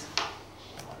benches.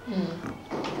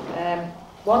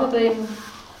 One of them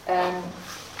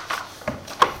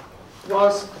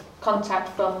was contact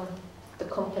from the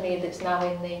company that's now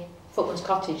in the Footman's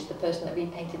Cottage, the person that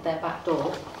repainted their back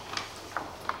door.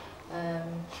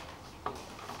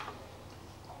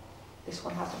 This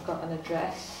one hasn't got an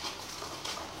address.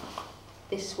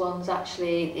 This one's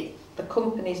actually, the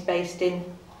company's based in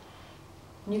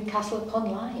Newcastle upon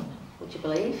Lyme, would you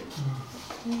believe?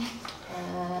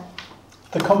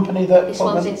 The company that... This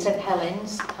one's in St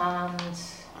Helens, and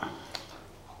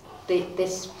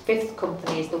this fifth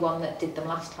company is the one that did them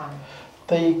last time.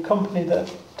 The company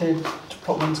that did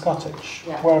Putman's Cottage,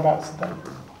 Yeah. whereabouts are they?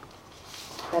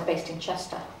 They're based in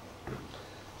Chester.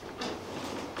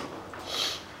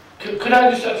 Could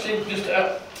I just actually just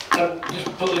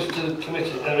put this to the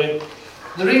committee? I mean,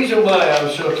 the reason why I'm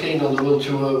so keen on the Will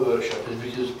to Work workshop is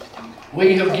because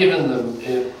we have given them,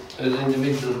 as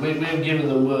individuals, we have given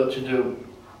them work to do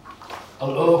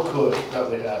on oak work that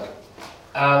we had.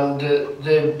 And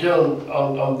they've done,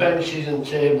 on benches and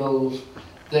tables,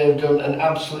 they've done an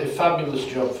absolutely fabulous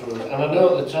job for us. And I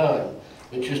know at the time,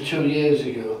 which was 2 years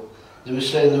ago, they were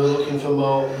saying they were looking for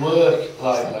more work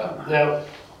like that. Now,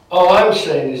 all I'm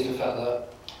saying is the fact that,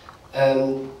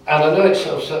 and I know it's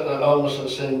sort of almost sort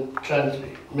of saying, trying to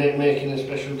making a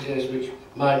special case which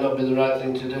might not be the right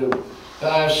thing to do,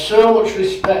 but I have so much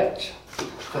respect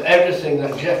for everything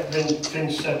that Jeff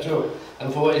Prince set up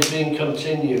and for what is being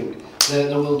continued,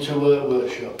 the Will to Work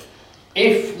workshop.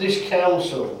 If this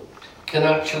council can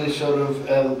actually sort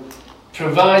of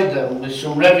provide them with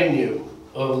some revenue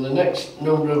over the next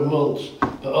number of months,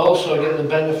 but also get the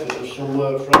benefit of some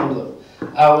work from them,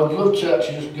 I would love to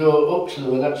actually just go up to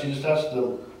them and actually just ask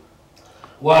them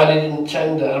why they didn't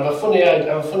tender. I have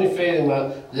a funny feeling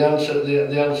that the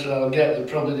answer I'll get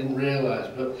they probably didn't realise,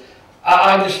 but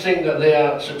I just think that they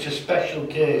are such a special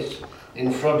case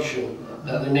in Frodsham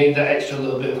that they need that extra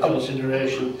little bit of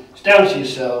consideration. It's down to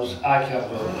yourselves, I can't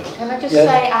vote. Can I just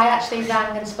say, I actually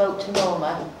rang and spoke to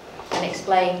Norma and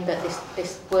explained that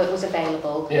this work was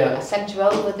available. Yeah. I sent her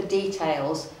over the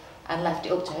details and left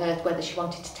it up to her whether she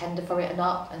wanted to tender for it or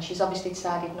not, and she's obviously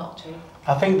decided not to.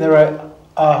 I think there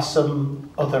are some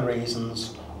other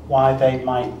reasons why they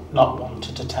might not want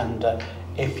to tender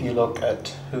if you look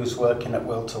at who's working at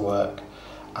Will to Work,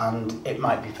 and it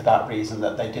might be for that reason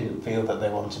that they didn't feel that they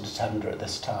wanted to tender at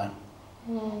this time.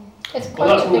 It's Well, quite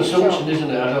that's a an big assumption, job. isn't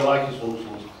it? I don't like assumptions.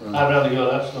 I'd rather go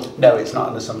and ask them. No, it's not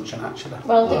an assumption actually.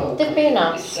 Well, they've been It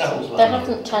asked, sounds like they it.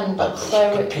 haven't tendered,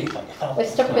 so Repeat that yourself. we're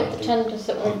stuck with the tenders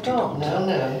that we've got.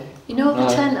 No. You know,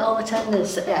 all the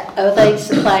tenders, are they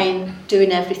supplying,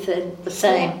 doing everything the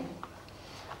same?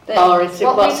 Or is it,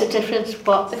 what's the difference?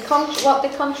 What the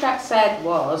contract said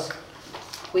was,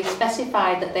 we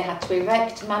specified that they had to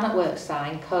erect man at work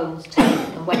sign, cones, tape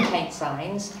and wet paint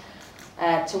signs,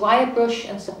 to wire brush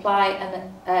and supply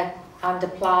and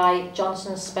apply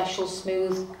Johnson's special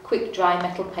smooth quick dry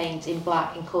metal paint in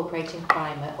black incorporating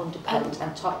primer, undercoat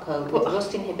and top coat with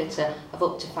rust inhibitor of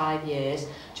up to 5 years,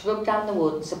 to rub down the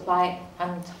wood and supply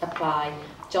and apply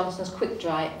Johnson's quick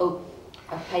dry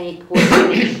opaque wood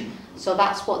finish. So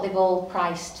that's what they've all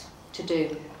priced to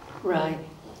do. Right.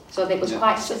 So it was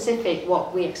quite specific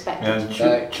what we expected. And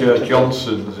Chair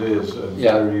Johnson's is a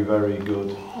very, very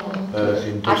good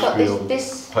industrial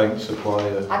paint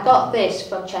supplier. I got this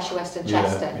from Cheshire West and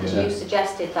Chester because you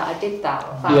suggested that I did that.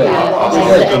 I was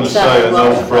going to say, I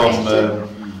know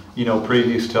from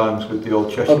previous times with the old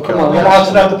Cheshire. Oh, come on, we're allowed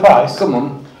to know the price. Come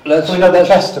on, we know the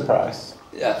Chester price.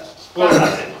 Yeah.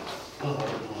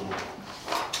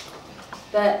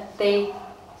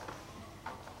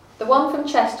 The one from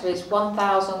Chester is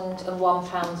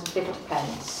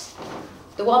 £1,001.50.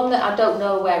 The one that I don't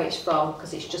know where it's from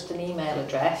because it's just an email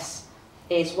address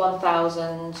is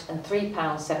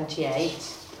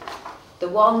 £1,003.78. The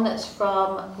one that's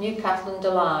from Newcastle under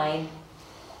Line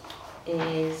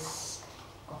is,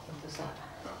 what number is that?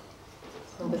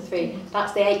 Number 3.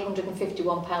 That's the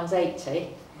 £851.80.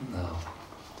 No.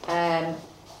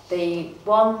 The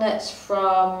one that's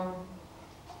from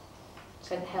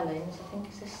St Helens, I think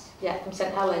is this? Yeah, from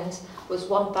St Helens was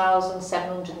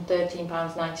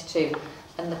 £1,713.92,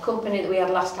 and the company that we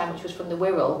had last time, which was from the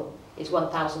Wirral, is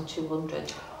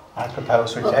 £1,200. I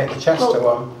propose we take the Chester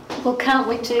one. Well, can't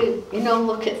we do,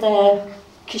 look at their,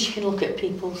 because you can look at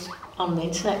people's on the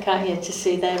internet, can't you, to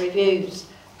see their reviews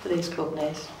for these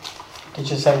companies.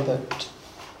 Did you say that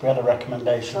we had a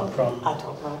recommendation from... I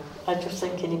don't know. I'm just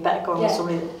thinking you better go on with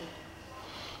something.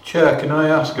 Chair, can I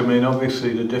ask,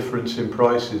 obviously the difference in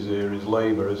prices here is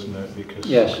labour, isn't it? Because,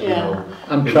 yes,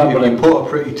 and if you put a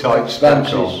pretty tight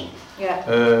spec on,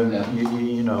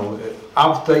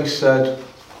 have they said,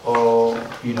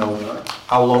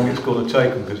 how long it's going to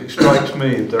take them? Because it strikes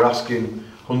me if they're asking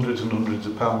hundreds and hundreds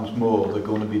of pounds more, they're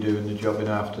going to be doing the job in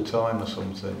half the time or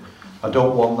something. I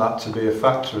don't want that to be a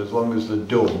factor as long as they're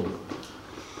done,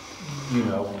 in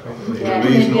a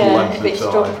reasonable length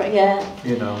of time.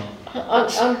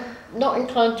 not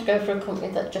inclined to go for a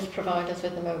company that just provides us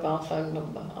with a mobile phone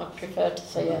number. I'd prefer to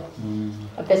see a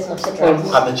business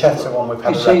address. And the Chester one we've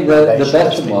had You a see, the recommendation that's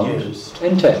better been ones, used.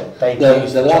 isn't it? They've The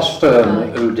used last Chester.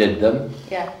 firm who did them,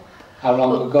 Yeah, how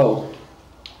long ago?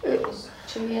 it was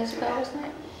 2 years ago, wasn't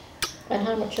it? And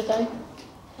how much are they?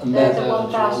 And They're they the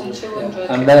 1,200.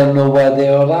 and they'll know where they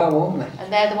all are, won't they?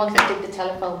 And they're the ones that did the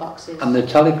telephone boxes. And the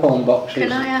telephone boxes.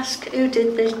 Can I ask who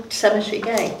did the cemetery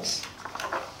gates?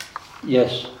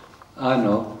 Yes, I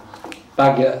know.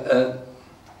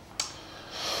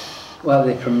 Well,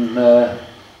 they're from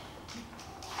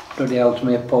bloody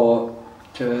Ellesmere Port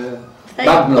to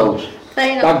Bagnalls.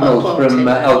 Bagnalls from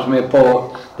Ellesmere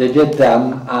Port. They did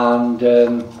them and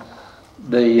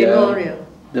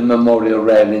the memorial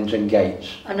railings and gates.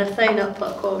 And have they not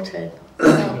put a quote in?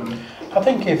 I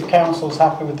think if council's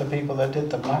happy with the people that did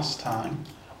them last time,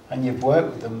 and you've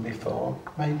worked with them before,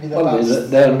 maybe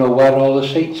They'll know where all the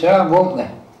seats are, won't they?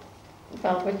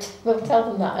 Well, we'll tell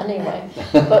them that anyway.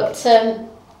 But they're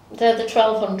the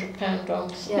 £1,200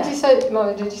 ones. Yeah. Did you say,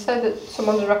 Molly, did you say that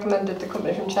someone has recommended the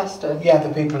company from Chester? Yeah,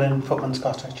 the people in Footman's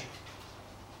Cottage.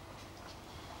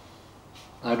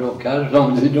 I don't care, as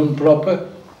long as they're done proper.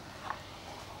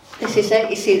 This is it,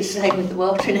 you see it's the same with the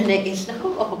watering and it is no,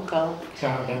 oh God. It's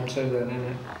out of them too then, isn't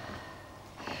it?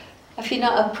 Have you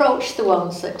not approached the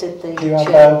ones that did the Do you have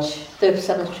church, the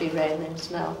cemetery railings?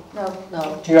 No.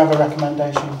 No. Do you have a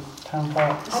recommendation, Town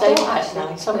Park? I don't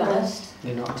actually, to be honest.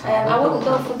 You're not I wouldn't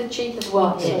go for the cheapest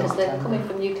ones because they're coming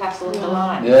from Newcastle and the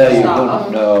line. Yeah, you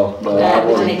wouldn't, no, I And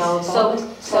wouldn't.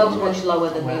 it's so much lower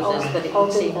than the others that it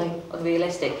would seem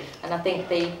unrealistic. And I think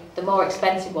the more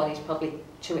expensive one is probably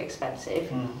too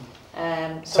expensive. So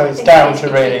I it's think down it's to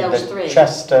between really those the three.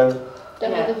 Chester.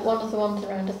 They're one of the ones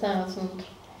around 1,000.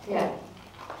 Yeah.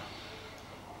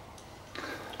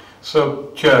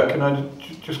 So, Chair, can I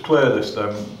just clear this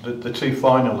then? The two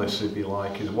finalists, if you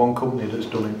like, is one company that's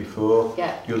done it before,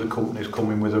 Yeah. the other company's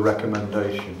coming with a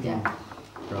recommendation. Yeah.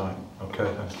 Right,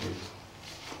 okay, thank you.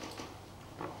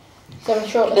 So we're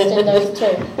shortlisting those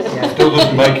two. Still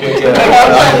doesn't make it,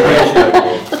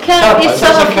 yeah. Look out, you're so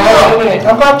I'm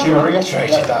glad you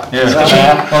reiterated that.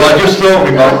 Yeah. Well, I just thought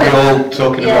we might be all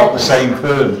talking about the same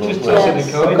firm. But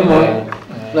Come on.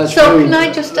 Let's So do can it.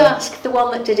 I just ask, the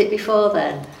one that did it before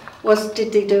then,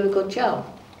 did they do a good job?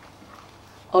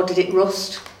 Or did it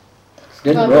rust?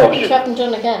 Didn't Well, rush. we haven't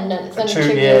done again, then it's only 2 2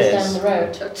 years years. down the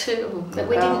road. But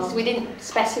we didn't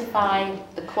specify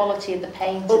the quality of the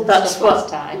paint Well, and that's stuff what- last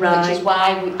time, right. which is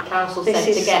why the council said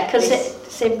to get because this.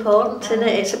 it's important, isn't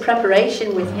it? It's a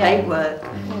preparation with paintwork.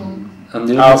 And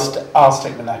the I'll, other, I'll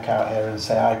stick my neck out here and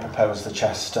say I propose the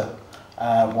Chester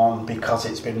one because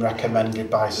it's been recommended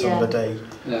by somebody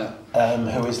yeah.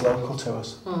 who is local to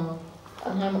us. And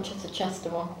how much is the Chester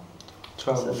one?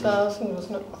 1,000,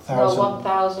 wasn't it? No,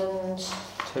 1,000.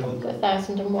 1,000.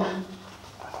 1,001.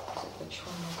 Which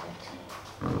one was it?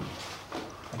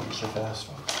 I think it's the first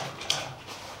one.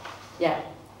 Yeah,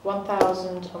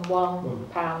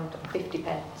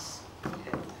 £1,001.50.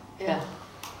 Yeah.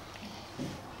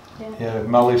 Yeah,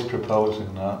 Molly's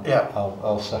proposing that. Yeah.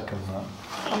 I'll second that.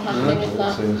 I'm happy with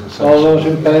that. Seems a All those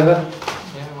in favour?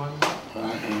 Yeah, one.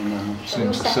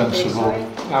 Seems a sensible.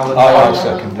 Alan. I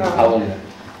second it. Alan.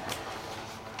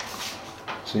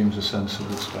 Seems a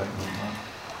sensible statement.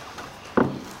 That.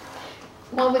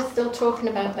 While we're still talking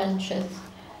about benches,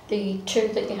 the two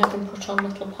that you haven't put on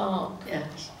Little Park,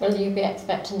 Yes. will you be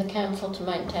expecting the council to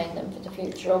maintain them for the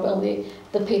future, or will the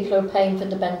people who are paying for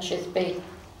the benches be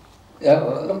Yeah,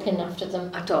 well, looking after them?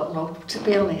 I don't know, to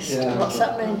be honest. Yeah. What's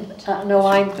that mean? No,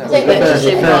 I we're think getting it's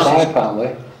the first involved. type, aren't we?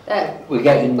 We're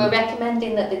getting. We're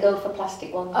recommending that they go for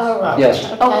plastic ones. Oh, right. Yes.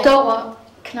 Okay. Oh, don't want.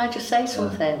 Can I just say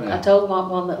something? Yeah. I don't want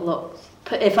one that looks.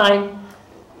 But if I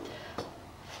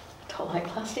don't like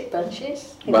plastic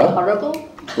benches, I think Well. they're horrible.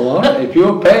 Go on, if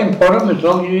you're paying for them, as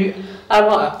long as you... I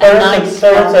want a There nice is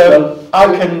a, one. I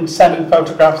can send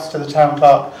photographs to the Town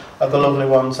Park of the lovely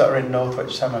ones that are in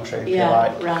Northwich Cemetery, if you Yeah,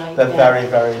 like. right. They're yeah. very,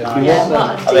 very you nice. Yeah,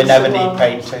 not a And they never decent need one.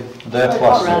 painting. They're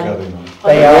plastic, Right. are they not?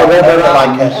 They are Whatever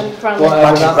like a And granite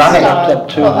Whatever style, that laptop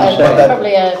to but, the same.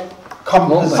 probably a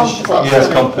composition. composite. Yes,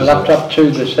 The composite. laptop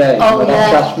to the same. Oh, But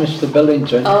yeah. that's Mr.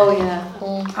 Billington. Oh yeah.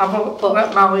 Have a look,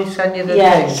 let Molly send you the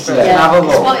Yes. things first Yeah. and have a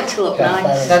Just look. want it to look Yeah,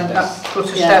 nice. very Then put a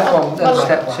Yeah. step one, then Well,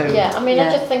 step two. Yeah, I mean, Yeah.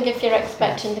 I just think if you're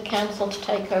expecting the council to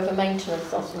take over maintenance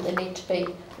or something, they need to be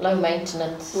low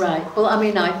maintenance. Right. Well, I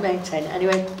mean, I maintain it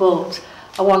anyway, but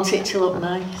I want it to look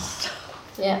nice.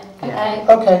 Yeah, okay.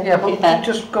 Okay. Yeah, but Yeah.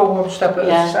 just go one step at a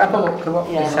Yeah. time. Have a look at what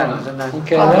Yeah. we send and then.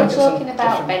 Okay, While then. we're talking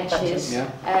about benches, Yeah.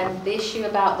 the issue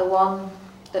about the one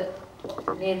that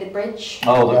near the bridge.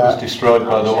 Oh, that was destroyed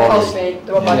by the lorry.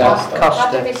 The one by I've Costa.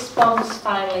 had a response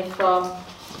finally from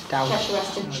Cheshire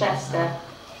West and Chester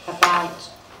about,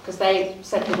 because they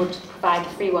said they would provide a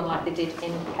free one like they did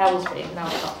in Helsby. Now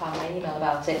I've not found my email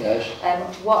about it. Yes.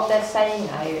 What they're saying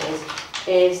now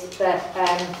is that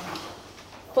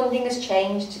funding has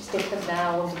changed. It's different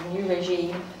now under the new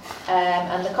regime,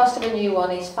 and the cost of a new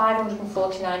one is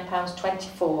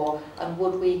 £549.24. And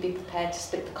would we be prepared to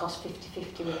split the cost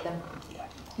 50-50 with them?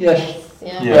 Yes.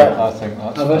 Yeah, I think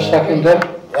that's Have a seconder?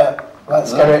 Yeah,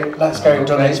 let's get it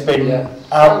done. It's been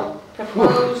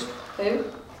Proposed who?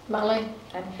 Mally,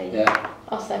 MP. Yeah.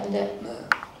 I'll second it.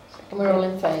 And we're all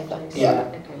in favour.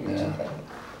 Yeah. Yeah.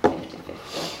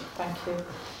 50-50. Thank you.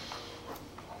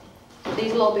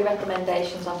 These will all be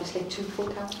recommendations, obviously, to full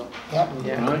council. Yeah.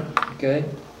 Right, okay.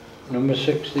 Number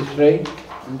 63,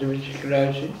 individual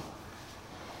garages.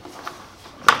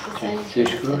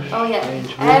 Discuss. Oh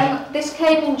yeah. This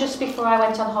came in just before I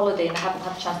went on holiday and I haven't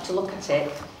had a chance to look at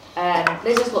it.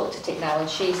 Liz has looked at it now and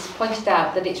she's pointed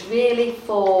out that it's really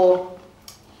for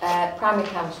primary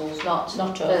councils, not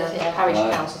Not for us, yeah. parish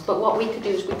Right. councils. But what we could do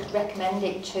is we could recommend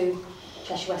it to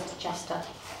Cheshire West and Chester.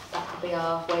 That could be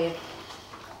our way of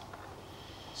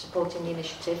supporting the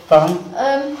initiative. Fine.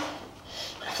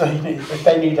 If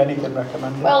they need anything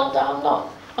recommended. Well,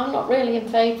 I'm not really in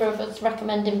favour of us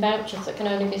recommending vouchers that can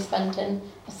only be spent in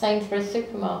a Sainsbury's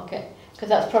supermarket, because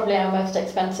that's probably our most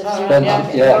expensive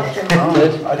supermarket. Yeah.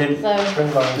 I didn't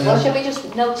realise. Well, shall we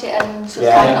just note it and decide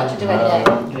Yeah. not to do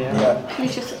anything? Yeah. Can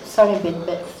you just, sorry, being a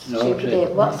bit No, stupid here,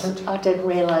 I didn't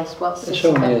realise what's It's this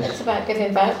only about. It's about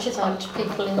giving vouchers out to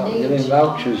people in About need giving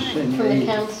vouchers in from the need.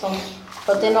 council,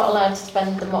 but they're not allowed to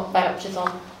spend the vouchers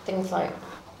on things like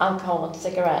alcohol and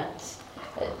cigarettes.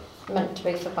 It's meant to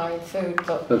be for buying food,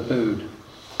 but For food.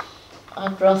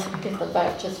 I'd rather give them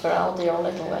vouchers for Aldi or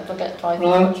Lidl where they'll get twice as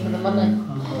Right. much for the money.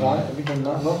 Right, have you done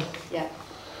that one? Yeah.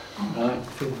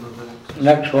 Right.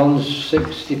 Next one's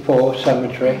 64,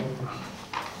 cemetery.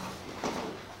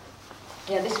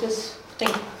 Yeah, this was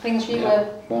things you were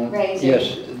One. raising.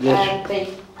 Yes, this. Big.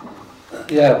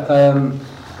 Yeah,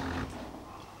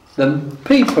 the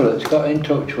people that's got in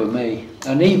touch with me,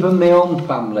 and even my own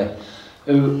family,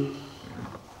 who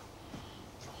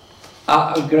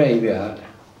at a graveyard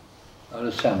or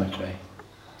a cemetery,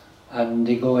 and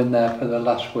they go in there for the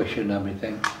last wish and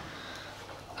everything,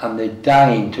 and they're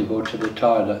dying to go to the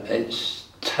toilet. It's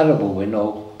terrible with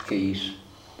no keys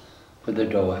for the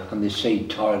door, and they see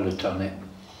toilet on it.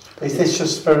 Is this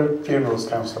just for funerals,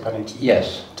 Councillor Pennington?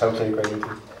 Yes. Totally agree with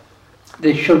you.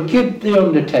 They should give the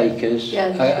undertakers Yeah,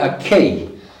 a key,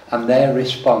 and they're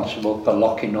responsible for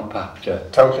locking up after.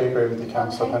 Totally agree with you,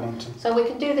 Councillor Okay. Pennington. So we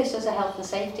can do this as a health and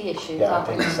safety issue, Yeah, I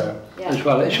can't we? think so. Yeah. As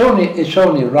well. It's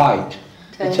only right.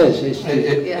 It is.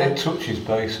 It touches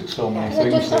base at so many Can I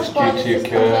things. just There's ask why duty this of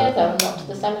is come here care, though, not to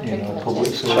the cemetery committee? public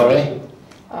service. Sorry?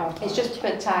 Oh. It's just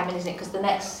about timing, isn't it? Because the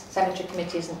next cemetery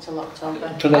committee isn't till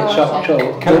October. Till it's Oh,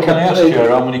 October. Can I ask you,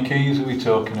 how many keys are we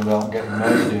talking about getting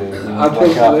made here? I Like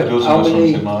think half a dozen or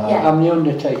something like that? how many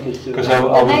undertakers do Because we I have? The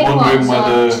was main wondering ones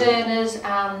whether... are Turners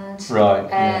and Right,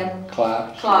 yeah.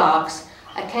 Clarks.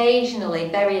 Occasionally,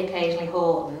 very occasionally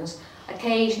Hortons.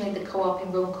 Occasionally the co-op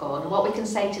in Runcorn. And what we can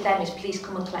say to them is please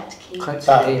come and collect a key.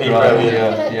 That'd be Right,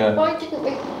 brilliant. yeah. Why didn't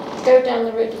we go down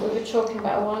the route that we were talking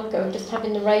about a while ago, just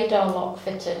having the radar lock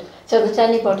fitted, so that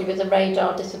anybody with a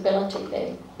radar disability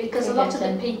thing? Because a lot of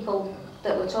the people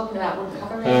that we're talking about wouldn't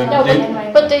have a Um, radar No,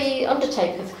 anyway. but the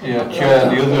undertakers can Yeah, have Chair,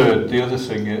 radar. the other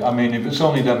thing, I mean, if it's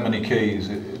only that many keys,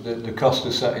 the cost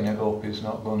of setting it up is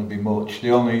not going to be much.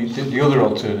 The other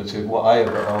alternative, what I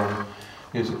have at home,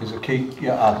 is a key,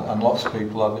 and lots of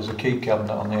people have, is a key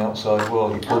cabinet on the outside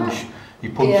wall. You punch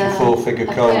your 4-figure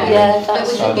code in. Yeah, But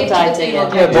that's we a should good give to the idea.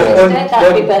 people Yeah, that but instead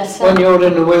that'd be better. when you're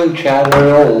in a wheelchair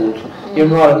or old, you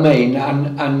know what I mean,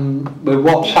 and with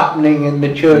what's happening in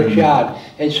the churchyard,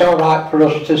 it's all right for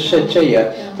us to sit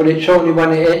here, but it's only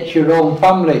when it hits your own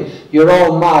family, your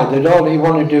own mind, that all you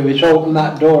want to do is open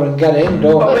that door and get in,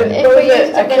 don't But you? with, If but we with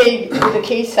used to with a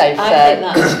key safe I there,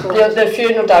 think that's good. the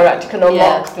funeral director can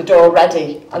unlock the door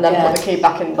ready and then put the key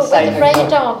back in the But safe. with the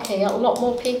radar key, a lot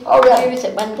more people Oh, yeah. use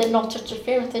it when they're not at a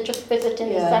funeral, they're just visiting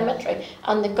the Yeah. cemetery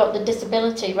and they've got the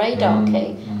disability radar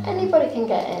key. Anybody can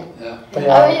get in. Yeah. They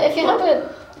I are, mean, if you have a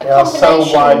they are so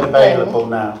combination wide thing, available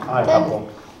now. I have one.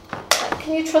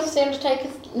 can you trust the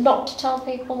undertakers not to tell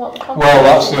people what the combination Well,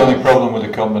 that's the only is? problem with the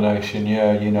combination,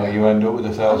 yeah, you know, you end up with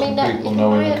 1,000 you people can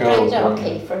knowing buy the a code. radar don't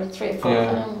key you? for £3 or £4.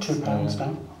 Yeah. £2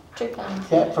 now.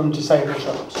 £2. Yeah, from disabled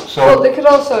shops. Well, So, they could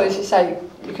also, as you say,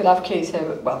 you could have keys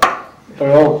here, well,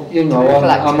 But you know,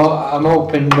 Collected. I'm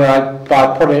hoping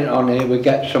by putting it on here we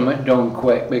get something done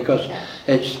quick, because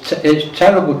it's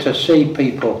terrible to see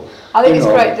people. I think it's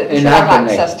great that they should have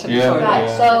agony. access to the Yeah. toilet. Right,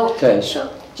 so It is.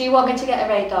 do you want me to get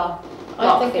a radar?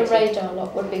 I think a fitted? radar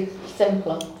lock would be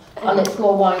simpler and it's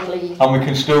more widely And we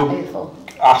can still useful.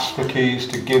 ask for keys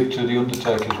to give to the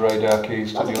undertakers, radar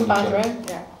keys to Well, they the can buy their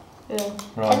undertakers. own. Yeah.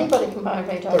 Right. Anybody can buy a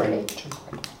radar They're key.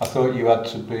 I thought you had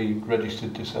to be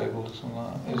registered disabled or something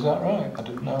like that. Is that right? I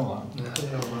didn't know Oh,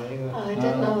 I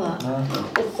didn't know that. that. No.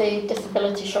 It's the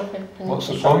disability shopping. What's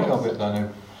the point of it then?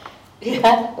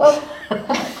 Yeah. Well, No,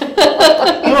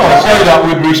 I say that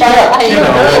with respect, you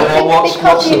know, what's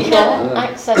because you the... can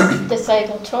access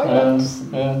disabled toilets,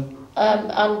 Yeah,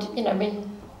 and you know, I mean,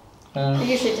 yeah.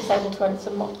 usually disabled toilets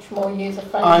are much more user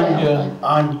friendly, aren't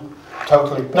I'm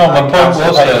totally. No, my point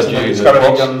was there, Jude, It's got to be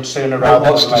what's- done sooner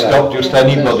rather What's than to later. stop just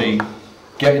anybody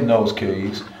getting those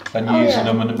keys and Oh, using yeah.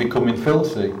 them and becoming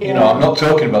filthy? You Yeah. know, I'm not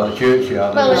talking about the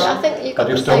churchyard. Well, I I think you've got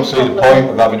just the don't same see the problem. point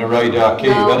of having a radar key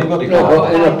No. if anybody No, can.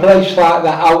 but in a place like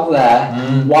that out there,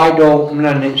 Mm. wide open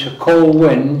and it's a cold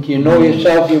wind, you know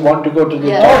yourself you want to go to the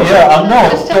Yeah. Oh toilet. yeah, I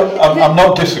know, but I'm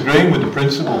not disagreeing with the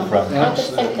principle, Frank. I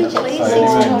just think Could it's you please By these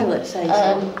any means. toilets say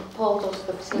Paul does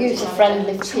the facility user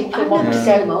friendly for people who I've want never to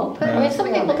seen go. them open. I mean, some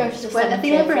people go to the When have they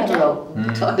cemetery ever every had day, open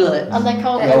Mm. toilet? and they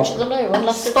can't No. go to the loo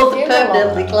unless it's So a they're funeral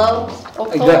permanently closed. or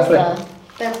close Exactly. there.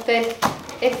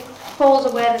 If Paul's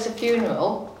aware there's a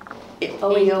funeral,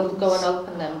 Oh, he he will go and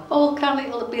open them. Oh, can't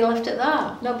it be left at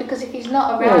that? No, because if he's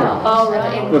not around, Oh,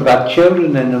 right. We've had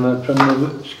children in them from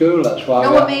the school, that's why.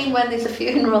 No, I mean when there's a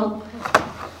funeral.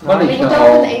 Well, he it's would, not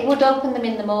all. he would open them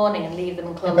in the morning and leave them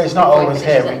and close Yeah, but it's them not before he always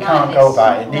finishes here. at We night. can't go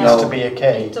by. It No. needs to be a It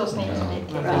key. does need to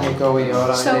be. I think you go with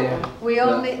your So idea. we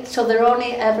only, so they're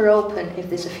only ever open if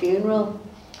there's a funeral.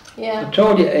 I Yeah,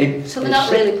 told you. It, So they're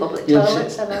not really public Yes.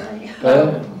 toilets, are they?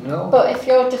 No. but if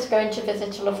you're just going to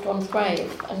visit a loved one's grave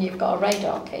and you've got a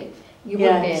radar key, you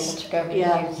would be Yes. able to go and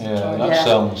Yeah. use the Yeah, toilet. that Yeah.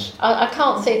 sounds... I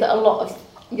can't see that a lot of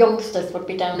youngsters would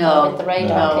be down No, there with the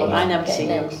radar no, key. I never getting seen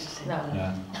in. youngsters. No.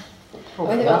 Yeah, I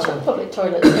mean, they've got public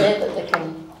toilets here that they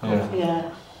can. yeah. Yeah.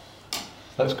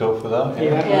 Let's go for that.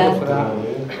 Yeah, Yeah. go for that.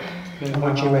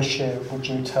 Would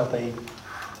you tell the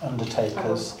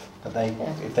undertakers that they,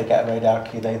 if they get a radar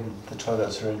key, the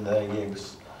toilets are in their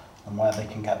use, and where they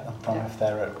can get them from if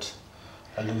they're at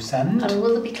a loose end? And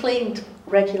will they be cleaned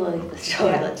regularly, the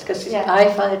toilets? Because Yeah.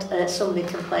 I've had somebody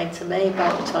complain to me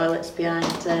about the toilets behind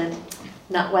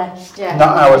Nat West. Yeah.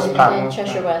 Not ours, in Pam.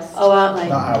 Cheshire West. Oh, aren't they?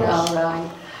 Not ours. Oh, right.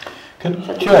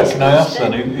 Chair, can I ask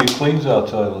then, who cleans our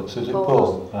toilets? Is it Paul.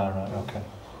 Paul? Ah, right, okay.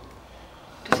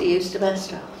 Does he use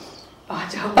domestos? Oh, I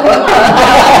don't Make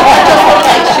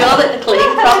sure that they're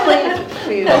cleaned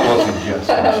properly. You That know. wasn't just.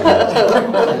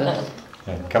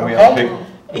 Yeah. Can we have pink?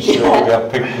 Sure, we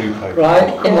have pink blue paper.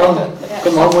 Right,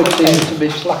 come on, we seem to be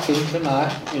slacking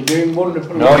tonight. You're doing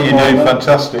wonderful. No, you're doing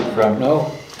fantastic, Frank.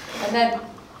 No, And then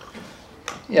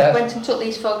yes, went and took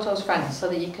these photos, Frank, so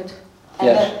that you could. And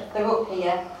Yes. they're up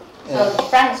here. So Yeah.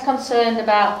 Frank's concerned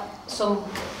about some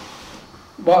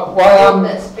why am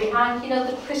that's behind, you know,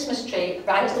 the Christmas tree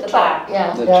right at the back.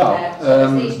 Yeah. the Yeah. top? So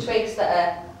there's these twigs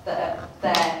that are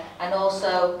there, and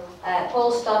also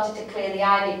Paul started to clear the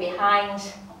ivy behind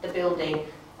the building,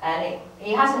 and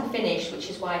he hasn't finished,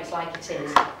 which is why it's like it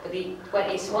is. But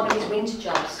it's one of his winter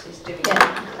jobs. He's doing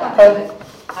that work.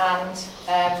 And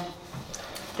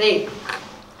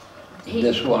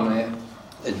This one here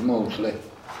is mostly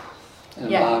in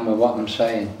Yeah. line with what I'm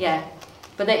saying. yeah,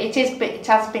 but it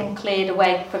has been cleared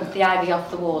away from the ivy off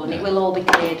the wall, and it will all be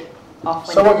cleared off.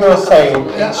 when So what you you're look saying, at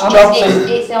the it's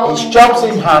building. jobs It's it's jobs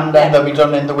in hand, Yeah. and they'll be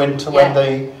done in the winter when Yeah.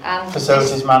 the And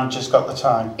facilities manager's got the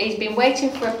time. he's been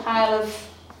waiting for a pile of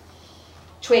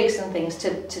twigs and things to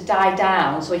die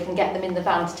down so he can get them in the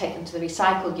van to take them to the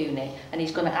recycle unit, and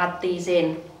he's going to add these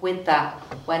in with that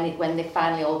when they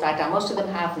finally all die down. Most of them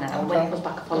have now, and when he comes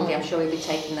back up holiday I'm sure he'll be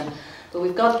taking them. But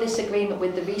we've got this agreement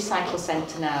with the recycle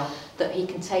centre now that he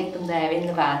can take them there in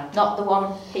the van, not the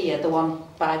one here, the one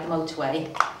by the motorway,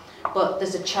 but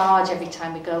there's a charge every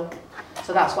time we go.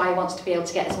 So that's why he wants to be able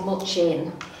to get as much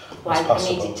in while he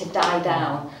needs possible. it to die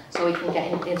down, so we can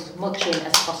get in as much in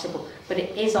as possible. But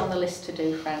it is on the list to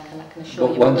do, Frank, and I can assure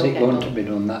But you it when's will it get going done. to be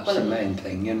done? That's Well, the main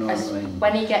thing, you know what I As- mean?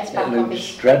 when he gets It back on looks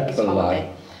his dreadful, holiday. like.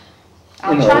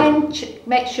 I'll know. try and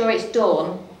make sure it's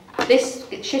done.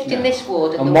 Shifting this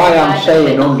wood and And the why wood I'm behind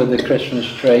saying the under the Christmas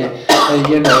tree,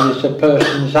 you know, there's a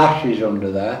person's ashes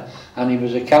under there, and he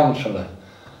was a councillor.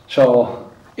 So,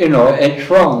 you know, it's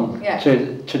wrong Yeah.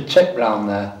 to tip round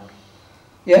there.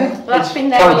 Yeah? Well, that's it's been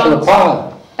there a Councillor long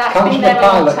Pyle. That's been Councillor there a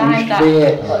long Pyle that time, used to that. be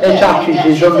here. His ashes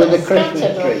is under the Scattered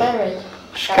Christmas or tree. buried.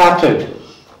 Scattered.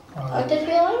 Oh, did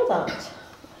we allow that?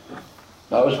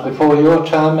 That was before your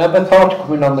time. Ever thought of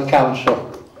coming on the council?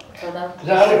 So no, Is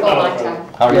that before my Harry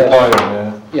time. Harry Yes. Pyle,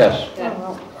 yeah. Yes.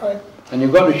 Yeah. And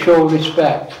you've got to show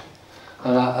respect.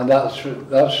 And that's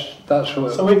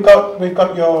what... So we've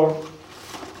got your...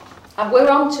 And we're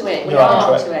on to it, we You're are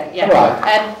onto on to it, yeah.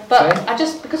 Right. But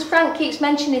Okay. because Frank keeps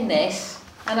mentioning this,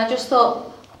 and I just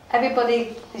thought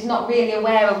everybody is not really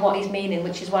aware of what he's meaning,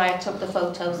 which is why I took the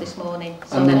photos this morning.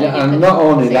 So And, that you and can not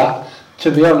only see. that, to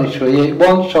be honest with you, it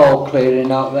wants all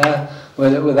clearing out there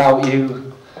without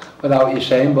you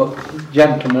saying, but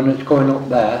gentlemen, it's going up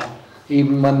there,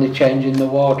 even when they're changing the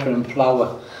water and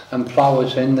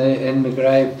flowers in the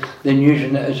grave, they're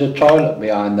using it as a toilet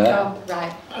behind there. Oh,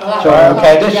 right. Well, So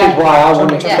okay, this yeah. is why I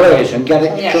want it Yeah. cleared and get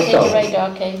it Yeah. shut Need a off.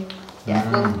 radar key.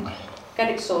 Yeah, we'll get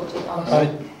it sorted on.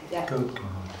 Right. Yeah. Good.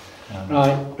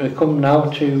 Right, we come now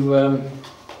to,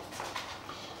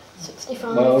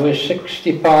 65. well, we're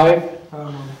 65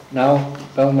 now,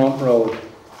 Belmont Road.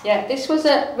 Yeah, this was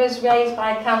raised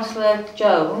by Councillor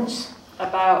Jones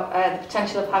about the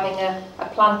potential of having a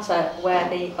planter where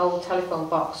the old telephone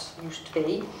box used to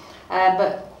be.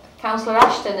 But Councillor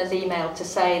Ashton has emailed to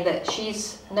say that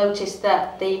she's noticed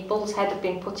that the Bull's Head have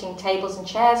been putting tables and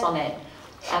chairs on it,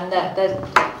 and that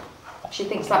she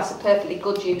thinks that's a perfectly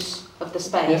good use of the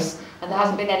space, and there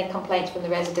hasn't been any complaints from the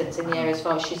residents in the area as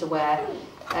far as she's aware,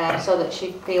 so that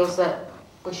she feels that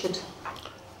we should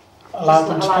Allow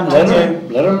them to Allow them.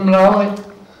 continue. Let them allow it.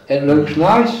 It looks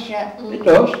nice. Yeah. It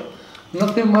does.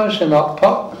 Nothing worse than a hot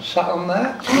pot sat on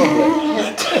there.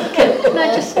 It's lovely. Can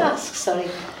I just ask, sorry,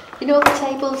 you know the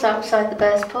tables outside the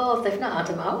Bear's Paw, they've not had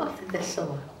them out, I think, this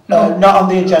summer. No, not on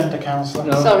the agenda, Councillor.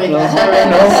 No, Sorry. no, Sorry.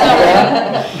 no,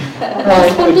 yeah.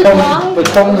 Right, we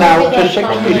come now to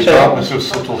 66. That was a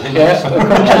subtle hint. Yeah, we come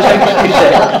to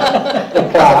 66. The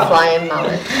clerk. Flying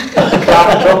mallet. The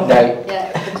clerk's update.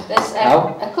 Yeah, there's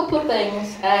Now? a couple of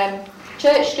things.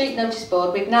 Church Street notice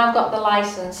board, we've now got the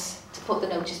licence to put the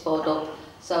notice board up,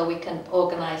 so we can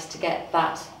organise to get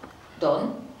that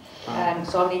done.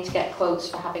 So I need to get quotes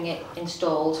for having it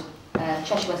installed.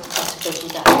 Cheshire West Hospital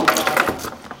is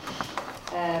actually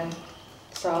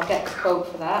so I'll get a quote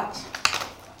for that.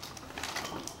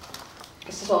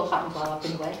 This has all happened while I've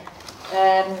been away.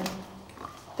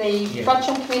 The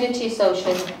Frodsham Community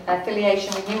Association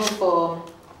affiliation renewal form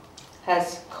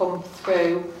has come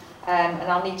through, and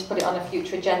I'll need to put it on a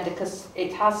future agenda because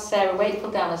it has Sarah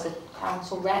Wakefield down as a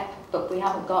council rep, but we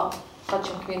haven't got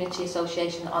Frodsham Community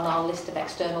Association on our list of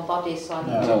external bodies, so I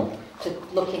need to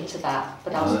look into that.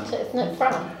 But Isn't it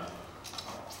Fran?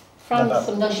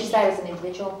 no, she's there as an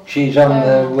individual. She's on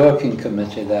the working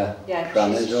committee there. Yeah,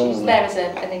 Fran she's is only. there as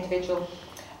an individual.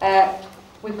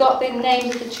 We've got the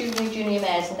names of the 2 new junior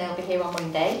mayors, and they'll be here on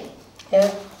Monday. Yeah.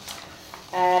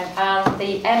 And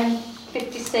the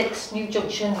M56 New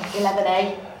Junction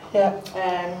 11A.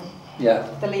 Yeah.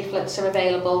 The leaflets are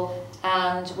available,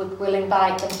 and we'll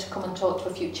invite them to come and talk to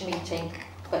a future meeting,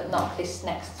 but not this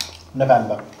next,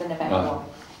 November. the November Right. one.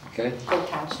 Okay, Full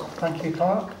council. Thank you,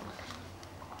 Clark.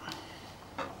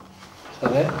 is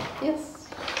that it? Yes.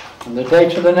 And the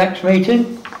date of the next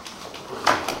meeting?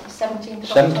 17th of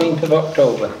 17th of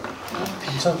October.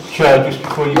 So, Chair, just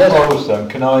before you Yes. close then,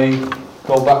 can I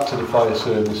go back to the fire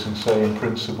service and say in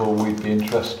principle we'd be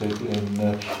interested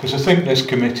in, because I think this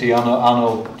committee, and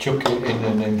I'll chuck it in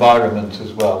an environment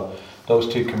as well, those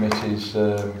 2 committees,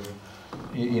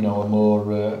 you know, are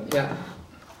more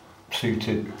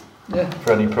suited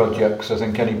for any projects. I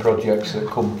think any projects that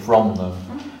come from them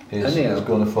is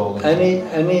going to fall into.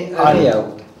 Any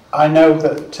help? I know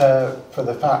that for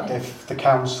the fact if the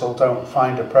council don't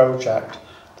find a project,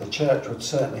 the church would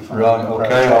certainly find Right, a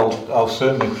okay, project. I'll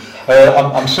certainly.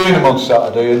 I'm seeing them on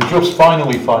Saturday, and just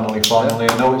finally,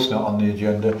 I know it's not on the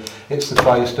agenda, it's the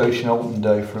fire station open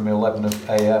day from 11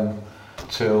 AM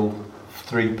till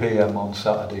 3 PM on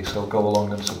Saturday, so go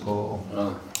along and support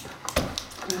them.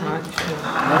 Right.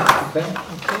 Okay.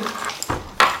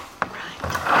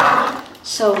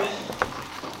 So